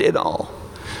all and in all.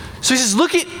 So he says,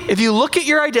 if you look at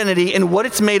your identity and what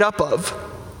it's made up of,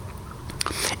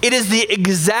 it is the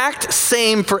exact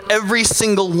same for every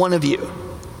single one of you.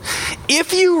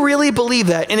 If you really believe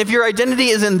that, and if your identity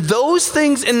is in those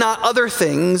things and not other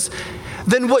things,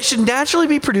 then what should naturally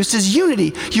be produced is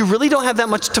unity. You really don't have that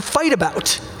much to fight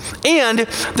about. And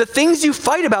the things you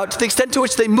fight about, to the extent to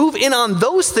which they move in on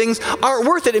those things, aren't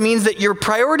worth it. It means that your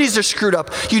priorities are screwed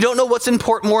up. You don't know what's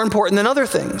more important than other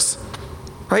things.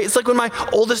 Right? It's like when my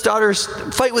oldest daughters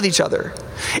fight with each other.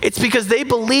 It's because they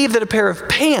believe that a pair of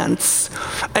pants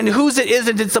and whose it is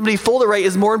and did somebody fold it right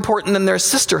is more important than their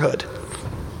sisterhood.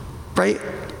 Right?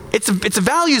 It's a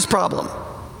values problem.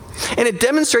 And it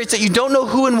demonstrates that you don't know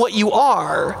who and what you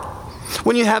are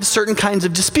when you have certain kinds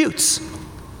of disputes.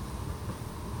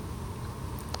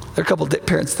 There are a couple of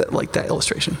parents that like that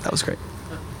illustration. That was great.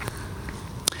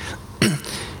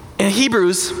 In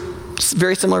Hebrews,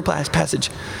 very similar passage.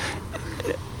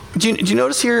 Do you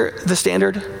notice here the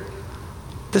standard?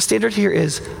 The standard here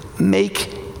is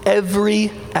make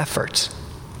every effort.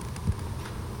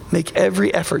 Make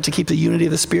every effort to keep the unity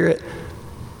of the Spirit.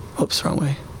 Oops, wrong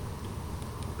way.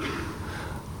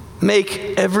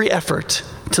 Make every effort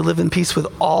to live in peace with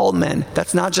all men.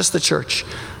 That's not just the church.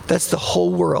 That's the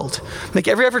whole world. Make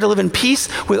every effort to live in peace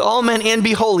with all men and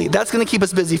be holy. That's going to keep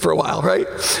us busy for a while, right?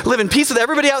 Live in peace with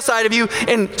everybody outside of you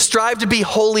and strive to be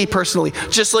holy personally,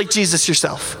 just like Jesus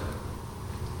yourself.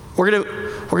 We're going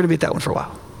to be at that one for a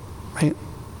while, right?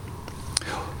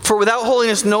 For without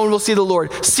holiness, no one will see the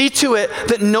Lord. See to it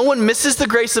that no one misses the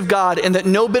grace of God and that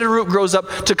no bitter root grows up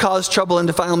to cause trouble and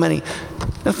defile many.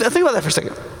 Now think about that for a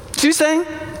second. See what he's saying?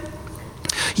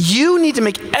 You need to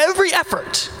make every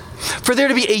effort for there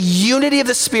to be a unity of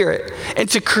the Spirit and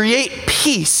to create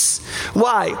peace.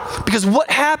 Why? Because what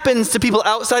happens to people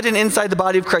outside and inside the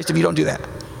body of Christ if you don't do that?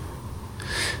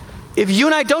 If you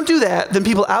and I don't do that, then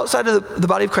people outside of the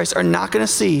body of Christ are not going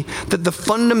to see that the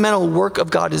fundamental work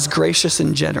of God is gracious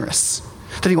and generous,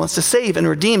 that he wants to save and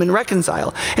redeem and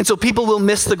reconcile. And so people will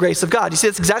miss the grace of God. You see,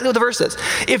 that's exactly what the verse says.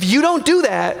 If you don't do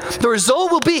that, the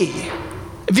result will be,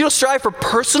 if you don't strive for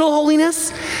personal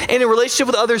holiness and a relationship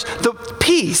with others, the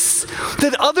peace,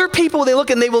 then other people, when they look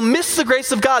and they will miss the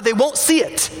grace of God, they won't see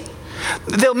it.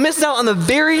 They'll miss out on the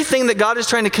very thing that God is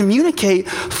trying to communicate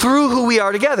through who we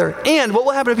are together. And what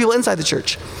will happen to people inside the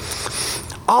church?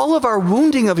 All of our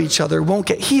wounding of each other won't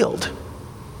get healed.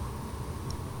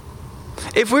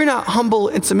 If we're not humble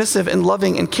and submissive and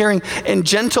loving and caring and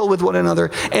gentle with one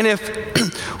another, and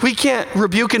if we can't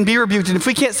rebuke and be rebuked, and if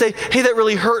we can't say, hey, that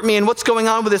really hurt me, and what's going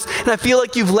on with this, and I feel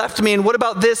like you've left me, and what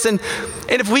about this, and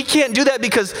if we can't do that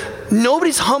because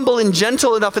nobody's humble and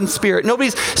gentle enough in spirit,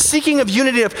 nobody's seeking of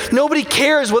unity enough, nobody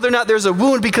cares whether or not there's a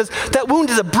wound, because that wound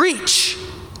is a breach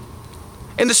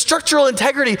in the structural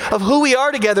integrity of who we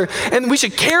are together, and we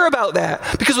should care about that,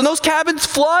 because when those cabins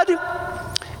flood,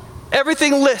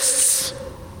 everything lists.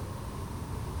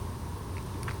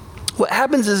 What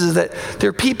happens is that there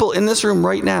are people in this room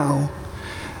right now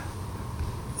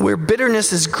where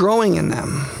bitterness is growing in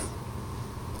them.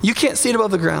 You can't see it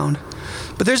above the ground,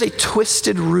 but there's a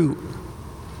twisted root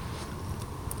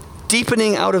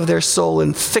deepening out of their soul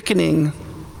and thickening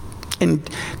and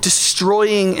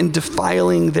destroying and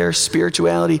defiling their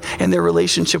spirituality and their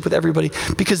relationship with everybody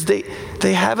because they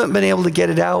haven't been able to get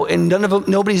it out, and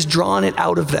nobody's drawn it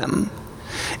out of them.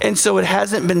 And so it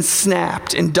hasn't been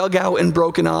snapped and dug out and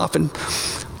broken off and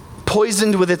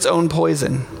poisoned with its own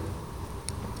poison.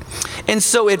 And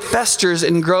so it festers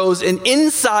and grows, and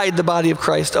inside the body of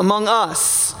Christ, among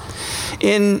us,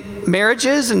 in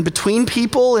marriages and between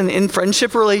people and in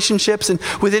friendship relationships and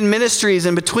within ministries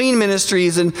and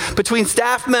between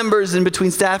staff members and between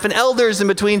staff and elders and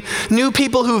between new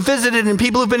people who visited and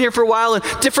people who've been here for a while and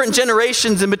different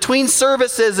generations and between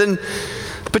services and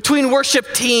between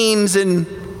worship teams, and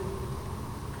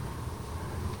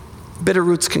bitter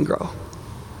roots can grow.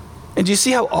 And do you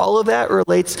see how all of that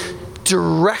relates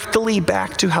directly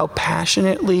back to how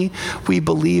passionately we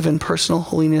believe in personal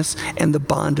holiness and the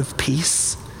bond of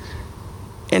peace,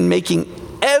 and making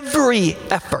every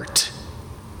effort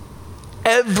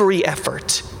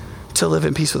to live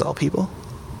in peace with all people?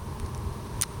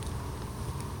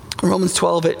 In Romans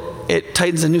 12, it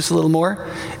tightens the noose a little more.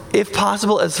 If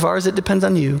possible, as far as it depends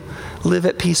on you, live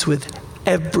at peace with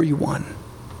everyone.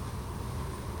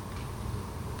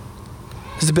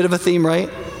 There's a bit of a theme, right?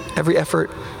 Every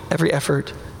effort,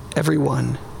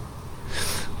 everyone.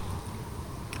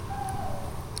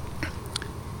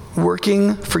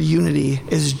 working for unity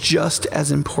is just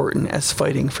as important as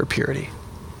fighting for purity.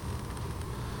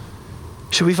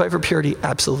 Should we fight for purity?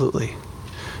 Absolutely.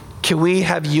 Can we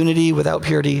have unity without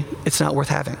purity? It's not worth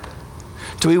having.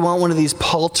 Do we want one of these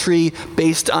paltry,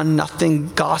 based on nothing,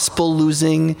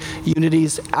 gospel-losing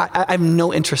unities? I have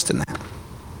no interest in that.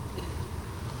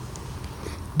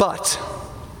 But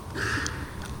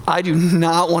I do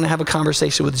not want to have a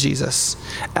conversation with Jesus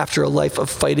after a life of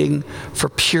fighting for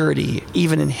purity,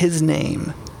 even in his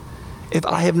name, if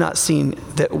I have not seen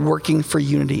that working for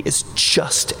unity is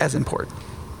just as important.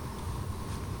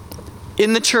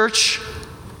 In the church,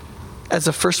 as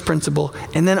a first principle,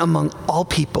 and then among all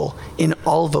people in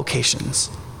all vocations.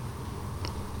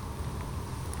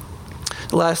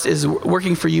 The last is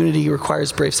working for unity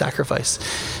requires brave sacrifice.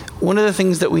 One of the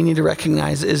things that we need to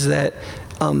recognize is that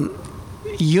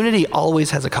unity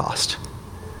always has a cost,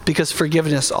 because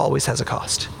forgiveness always has a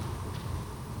cost.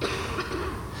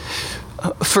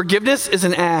 Forgiveness is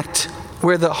an act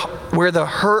where the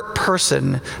hurt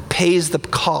person pays the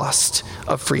cost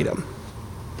of freedom.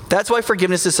 That's why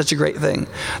forgiveness is such a great thing.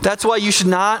 That's why you should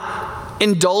not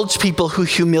indulge people who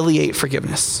humiliate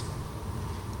forgiveness.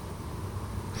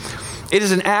 It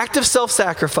is an act of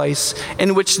self-sacrifice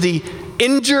in which the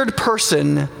injured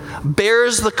person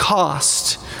bears the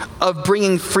cost of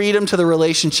bringing freedom to the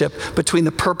relationship between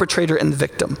the perpetrator and the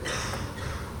victim.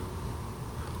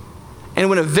 And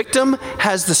when a victim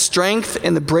has the strength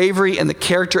and the bravery and the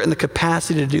character and the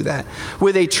capacity to do that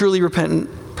with a truly repentant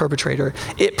perpetrator,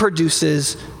 it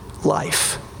produces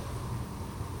life.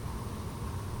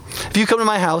 If you come to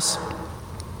my house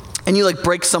and you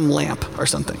break some lamp or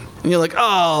something, and you're like,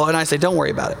 oh, and I say, don't worry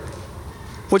about it.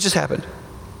 What just happened?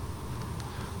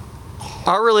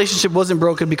 Our relationship wasn't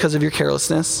broken because of your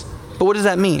carelessness, but what does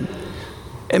that mean?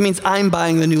 It means I'm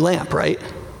buying the new lamp, right?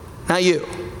 Not you.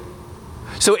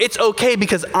 So it's okay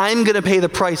because I'm going to pay the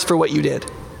price for what you did.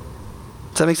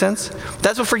 Does that make sense?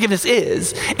 That's what forgiveness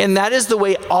is. And that is the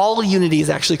way all unity is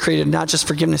actually created, not just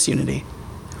forgiveness unity.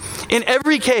 In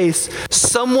every case,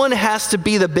 someone has to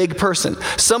be the big person.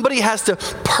 Somebody has to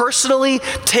personally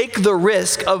take the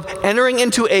risk of entering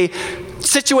into a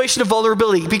situation of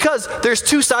vulnerability, because there's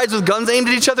two sides with guns aimed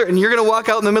at each other and you're going to walk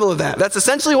out in the middle of that. That's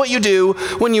essentially what you do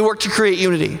when you work to create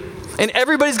unity. And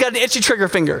everybody's got an itchy trigger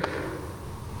finger.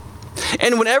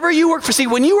 And whenever you work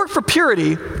when you work for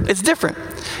purity, it's different.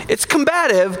 It's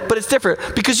combative, but it's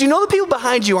different, because you know the people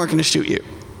behind you aren't going to shoot you,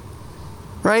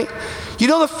 right? You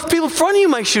know the people in front of you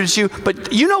might shoot at you,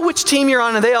 but you know which team you're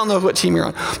on and they all know what team you're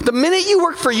on. The minute you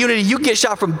work for unity, you get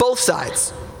shot from both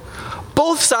sides.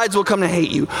 Both sides will come to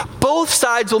hate you. Both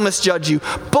sides will misjudge you.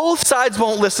 Both sides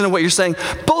won't listen to what you're saying.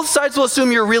 Both sides will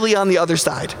assume you're really on the other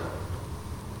side.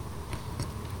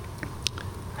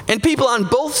 And people on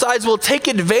both sides will take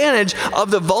advantage of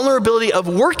the vulnerability of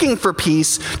working for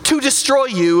peace to destroy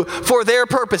you for their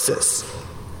purposes.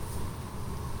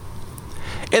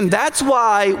 And that's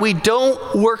why we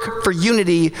don't work for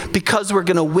unity because we're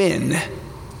going to win.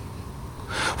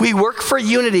 We work for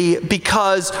unity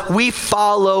because we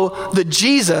follow the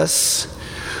Jesus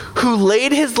who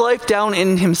laid his life down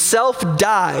and himself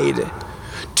died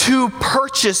to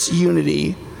purchase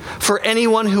unity for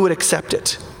anyone who would accept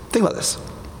it. Think about this.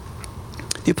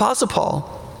 The Apostle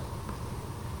Paul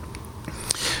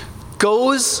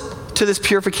goes to this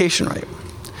purification rite.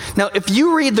 Now, if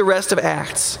you read the rest of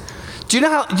Acts, do you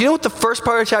know what the first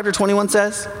part of chapter 21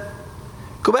 says?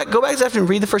 Go back this afternoon and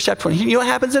read the first chapter 20. You know what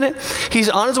happens in it? He's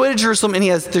on his way to Jerusalem, and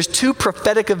there's two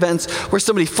prophetic events where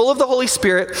somebody full of the Holy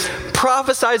Spirit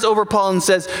prophesies over Paul and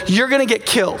says, you're going to get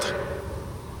killed.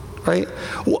 Right?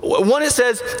 One, it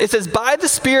says, by the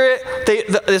Spirit,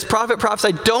 this prophet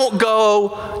prophesied, don't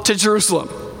go to Jerusalem.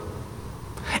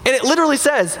 And it literally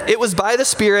says, it was by the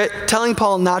Spirit telling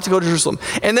Paul not to go to Jerusalem.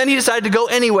 And then he decided to go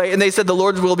anyway, and they said, the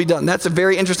Lord's will be done. That's a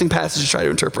very interesting passage to try to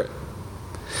interpret.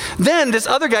 Then this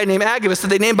other guy named Agabus, that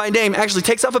they named by name, actually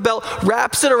takes off a belt,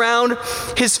 wraps it around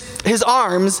his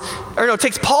arms,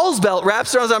 takes Paul's belt,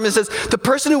 wraps it around his arm, and says, the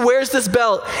person who wears this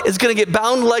belt is going to get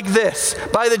bound like this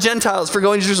by the Gentiles for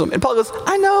going to Jerusalem. And Paul goes,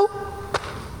 I know.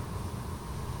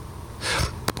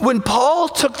 When Paul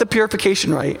took the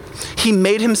purification rite, he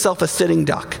made himself a sitting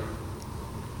duck.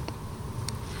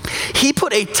 He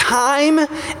put a time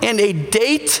and a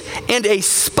date and a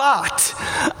spot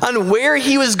on where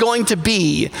he was going to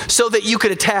be so that you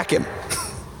could attack him.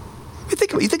 You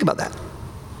think about that.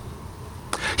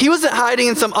 He wasn't hiding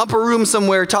in some upper room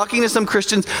somewhere talking to some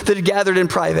Christians that had gathered in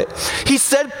private. He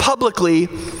said publicly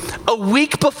a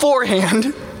week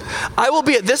beforehand, I will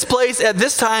be at this place at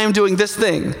this time doing this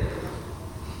thing.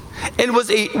 And was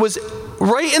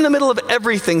right in the middle of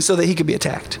everything so that he could be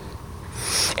attacked.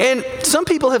 And some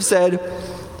people have said,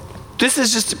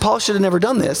 Paul should have never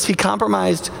done this. He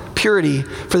compromised purity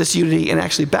for this unity and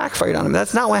actually backfired on him.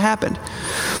 That's not what happened.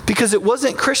 Because it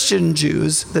wasn't Christian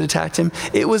Jews that attacked him.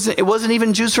 It wasn't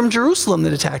even Jews from Jerusalem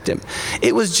that attacked him.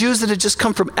 It was Jews that had just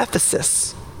come from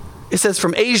Ephesus. It says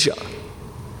from Asia.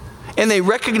 And they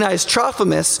recognized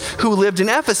Trophimus, who lived in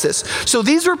Ephesus. So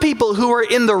these were people who were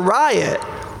in the riot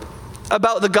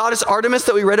about the goddess Artemis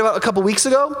that we read about a couple weeks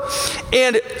ago,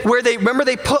 and where they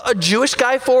put a Jewish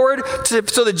guy forward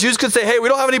so the Jews could say, hey, we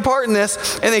don't have any part in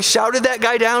this, and they shouted that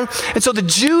guy down. And so the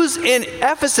Jews in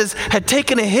Ephesus had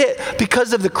taken a hit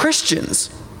because of the Christians,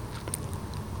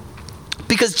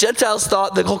 because Gentiles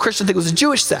thought the whole Christian thing was a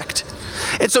Jewish sect.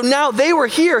 And so now they were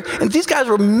here, and these guys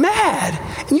were mad,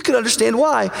 and you can understand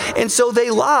why. And so they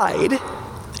lied,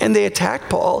 and they attacked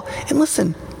Paul, and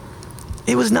listen,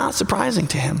 it was not surprising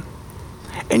to him.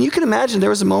 And you can imagine there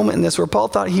was a moment in this where Paul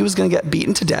thought he was going to get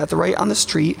beaten to death right on the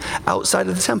street outside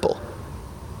of the temple.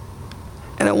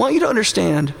 And I want you to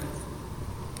understand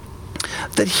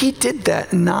that he did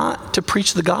that not to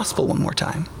preach the gospel one more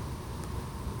time,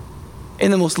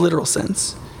 in the most literal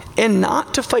sense, and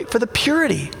not to fight for the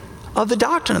purity of the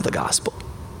doctrine of the gospel.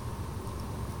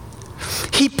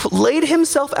 He laid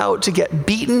himself out to get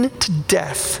beaten to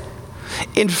death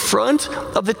in front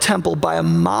of the temple by a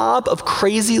mob of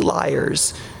crazy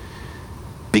liars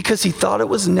because he thought it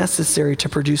was necessary to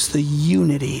produce the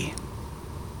unity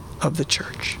of the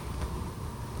church.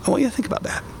 I want you to think about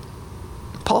that.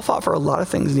 Paul fought for a lot of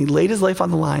things, and he laid his life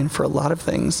on the line for a lot of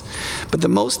things. But the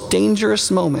most dangerous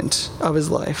moment of his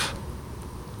life,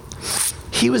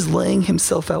 he was laying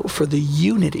himself out for the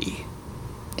unity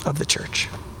of the church.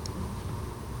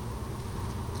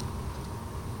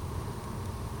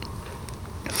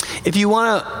 If you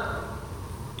want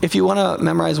to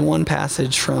memorize one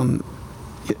passage from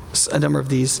a number of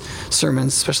these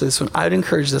sermons, especially this one, I would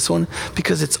encourage this one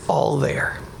because it's all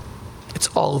there. It's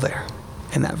all there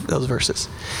in those verses.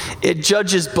 It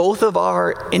judges both of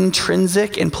our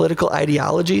intrinsic and political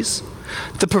ideologies.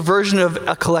 The perversion of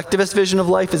a collectivist vision of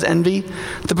life is envy.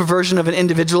 The perversion of an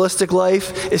individualistic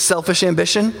life is selfish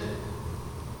ambition.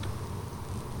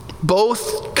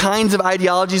 Both kinds of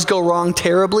ideologies go wrong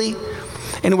terribly.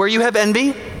 And where you have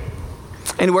envy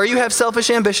and where you have selfish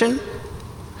ambition,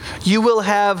 you will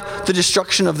have the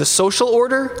destruction of the social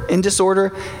order and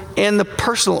disorder and the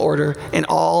personal order and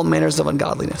all manners of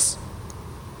ungodliness.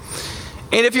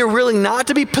 And if you're willing not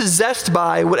to be possessed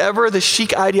by whatever the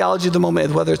chic ideology of the moment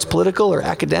is, whether it's political or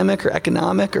academic or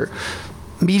economic or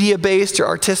media-based or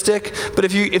artistic, but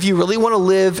if you really want to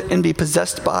live and be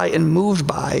possessed by and moved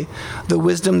by the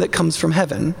wisdom that comes from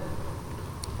heaven,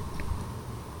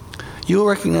 you will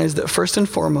recognize that first and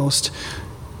foremost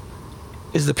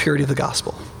is the purity of the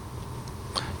gospel.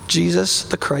 Jesus,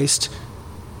 the Christ,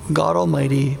 God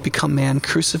Almighty, become man,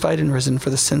 crucified and risen for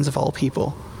the sins of all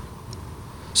people,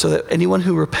 so that anyone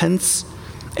who repents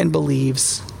and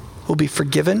believes will be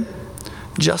forgiven,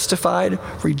 justified,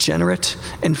 regenerate,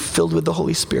 and filled with the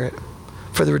Holy Spirit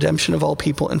for the redemption of all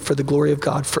people and for the glory of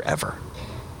God forever.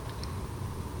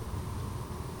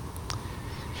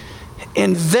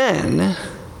 And then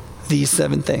these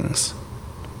 7 things.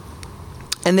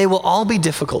 And they will all be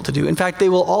difficult to do. In fact, they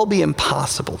will all be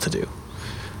impossible to do.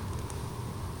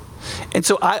 And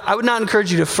so I would not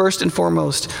encourage you to first and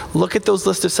foremost look at those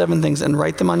list of 7 things and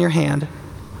write them on your hand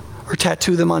or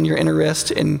tattoo them on your inner wrist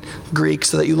in Greek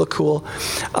so that you look cool.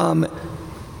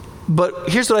 But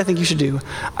here's what I think you should do.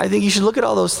 I think you should look at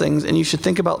all those things and you should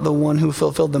think about the one who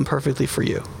fulfilled them perfectly for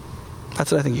you.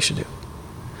 That's what I think you should do.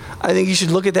 I think you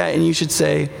should look at that and you should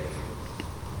say,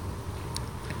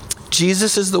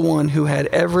 Jesus is the one who had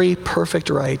every perfect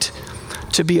right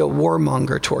to be a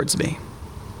warmonger towards me.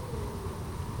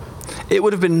 It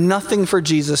would have been nothing for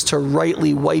Jesus to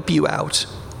rightly wipe you out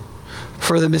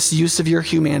for the misuse of your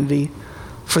humanity,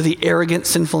 for the arrogant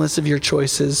sinfulness of your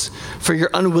choices, for your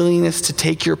unwillingness to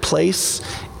take your place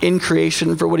in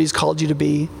creation for what he's called you to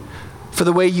be, for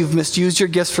the way you've misused your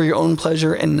gifts for your own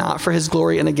pleasure and not for his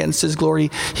glory and against his glory.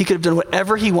 He could have done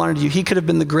whatever he wanted to you. He could have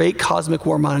been the great cosmic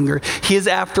warmonger. He is,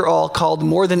 after all, called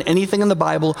more than anything in the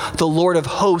Bible, the Lord of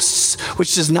hosts,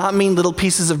 which does not mean little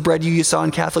pieces of bread you saw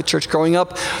in Catholic Church growing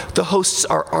up. The hosts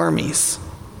are armies.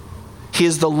 He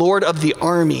is the Lord of the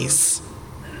armies.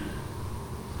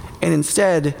 And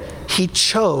instead, he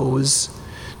chose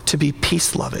to be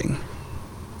peace-loving.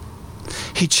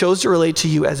 He chose to relate to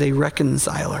you as a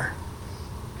reconciler.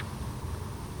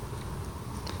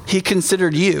 He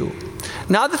considered you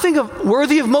not the thing of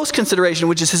worthy of most consideration,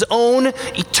 which is his own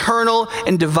eternal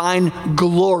and divine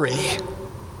glory.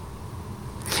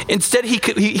 Instead, he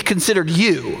considered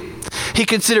you. He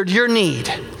considered your need.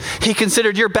 He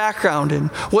considered your background and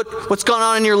what's gone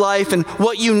on in your life and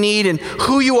what you need and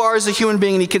who you are as a human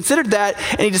being. And he considered that,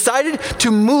 and he decided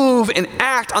to move and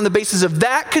act on the basis of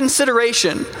that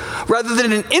consideration rather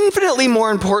than an infinitely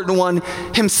more important one,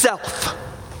 himself.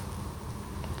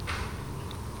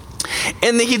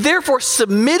 And he therefore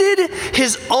submitted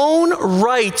his own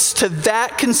rights to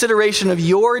that consideration of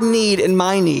your need and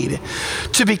my need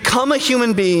to become a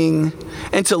human being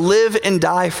and to live and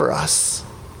die for us,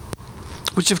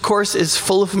 which of course is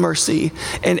full of mercy,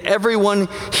 and everyone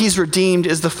he's redeemed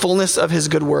is the fullness of his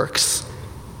good works.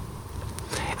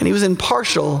 And he was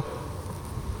impartial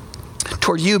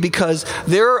toward you because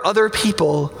there are other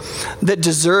people that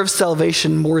deserve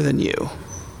salvation more than you.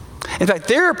 In fact,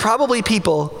 there are probably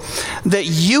people that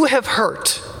you have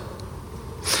hurt.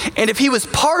 And if he was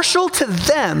partial to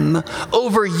them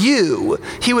over you,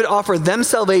 he would offer them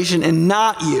salvation and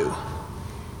not you.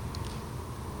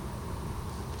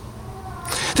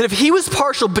 That if he was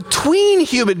partial between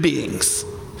human beings,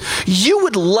 you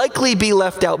would likely be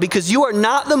left out because you are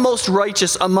not the most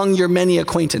righteous among your many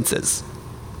acquaintances.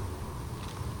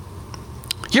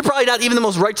 You're probably not even the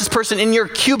most righteous person in your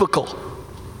cubicle.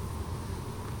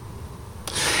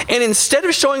 And instead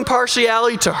of showing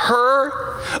partiality to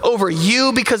her over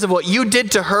you because of what you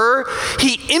did to her,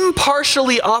 he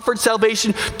impartially offered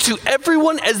salvation to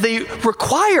everyone as they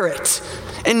require it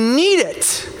and need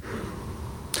it.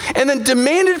 And then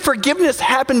demanded forgiveness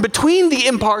happen between the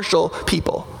impartial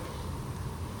people.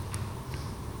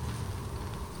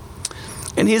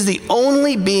 And he is the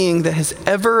only being that has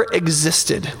ever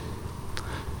existed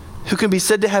who can be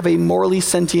said to have a morally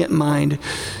sentient mind,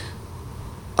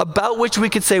 about which we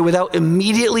could say without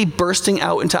immediately bursting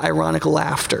out into ironic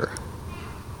laughter,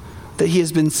 that he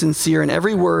has been sincere in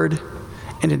every word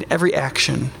and in every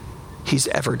action he's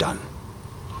ever done.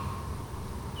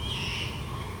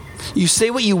 You say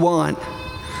what you want,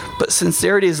 but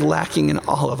sincerity is lacking in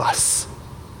all of us.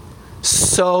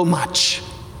 So much.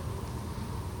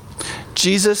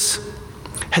 Jesus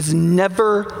has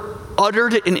never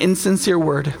uttered an insincere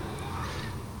word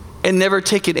and never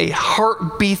taken a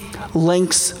heartbeat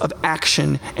lengths of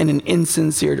action in an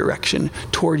insincere direction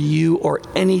toward you or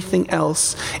anything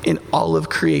else in all of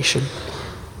creation.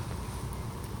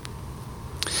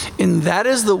 And that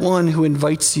is the one who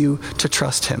invites you to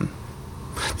trust him,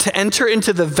 to enter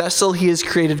into the vessel he has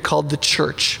created called the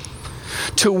church,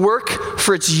 to work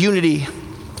for its unity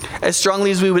as strongly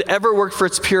as we would ever work for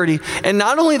its purity. And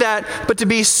not only that, but to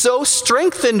be so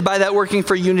strengthened by that working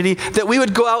for unity that we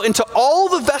would go out into all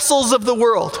the vessels of the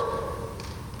world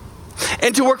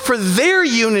and to work for their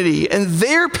unity and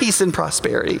their peace and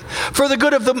prosperity, for the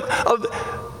good of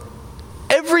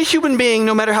every human being,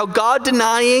 no matter how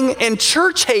God-denying and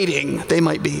church-hating they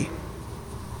might be.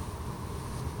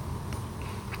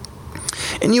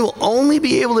 And you will only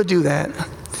be able to do that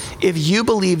if you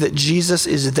believe that Jesus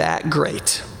is that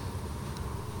great.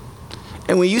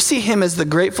 And when you see him as the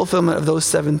great fulfillment of those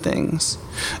 7 things,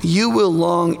 you will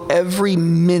long every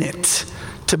minute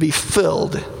to be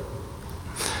filled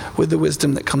with the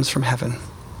wisdom that comes from heaven.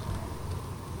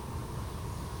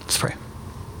 Let's pray.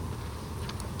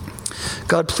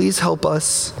 God, please help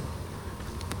us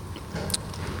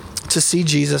to see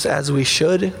Jesus as we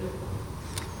should,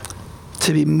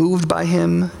 to be moved by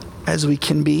him as we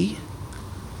can be,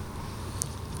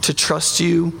 to trust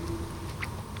you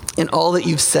in all that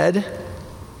you've said,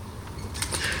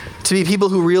 to be people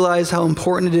who realize how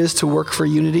important it is to work for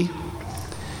unity,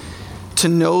 to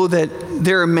know that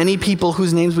there are many people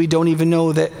whose names we don't even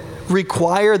know that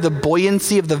require the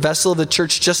buoyancy of the vessel of the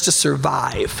church just to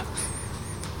survive,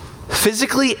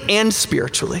 physically and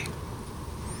spiritually.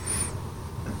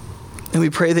 And we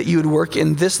pray that you would work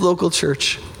in this local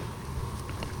church,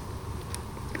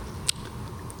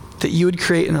 that you would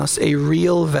create in us a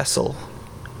real vessel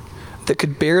that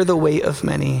could bear the weight of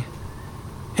many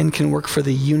and can work for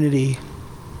the unity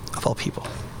of all people.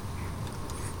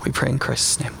 We pray in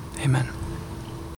Christ's name. Amen.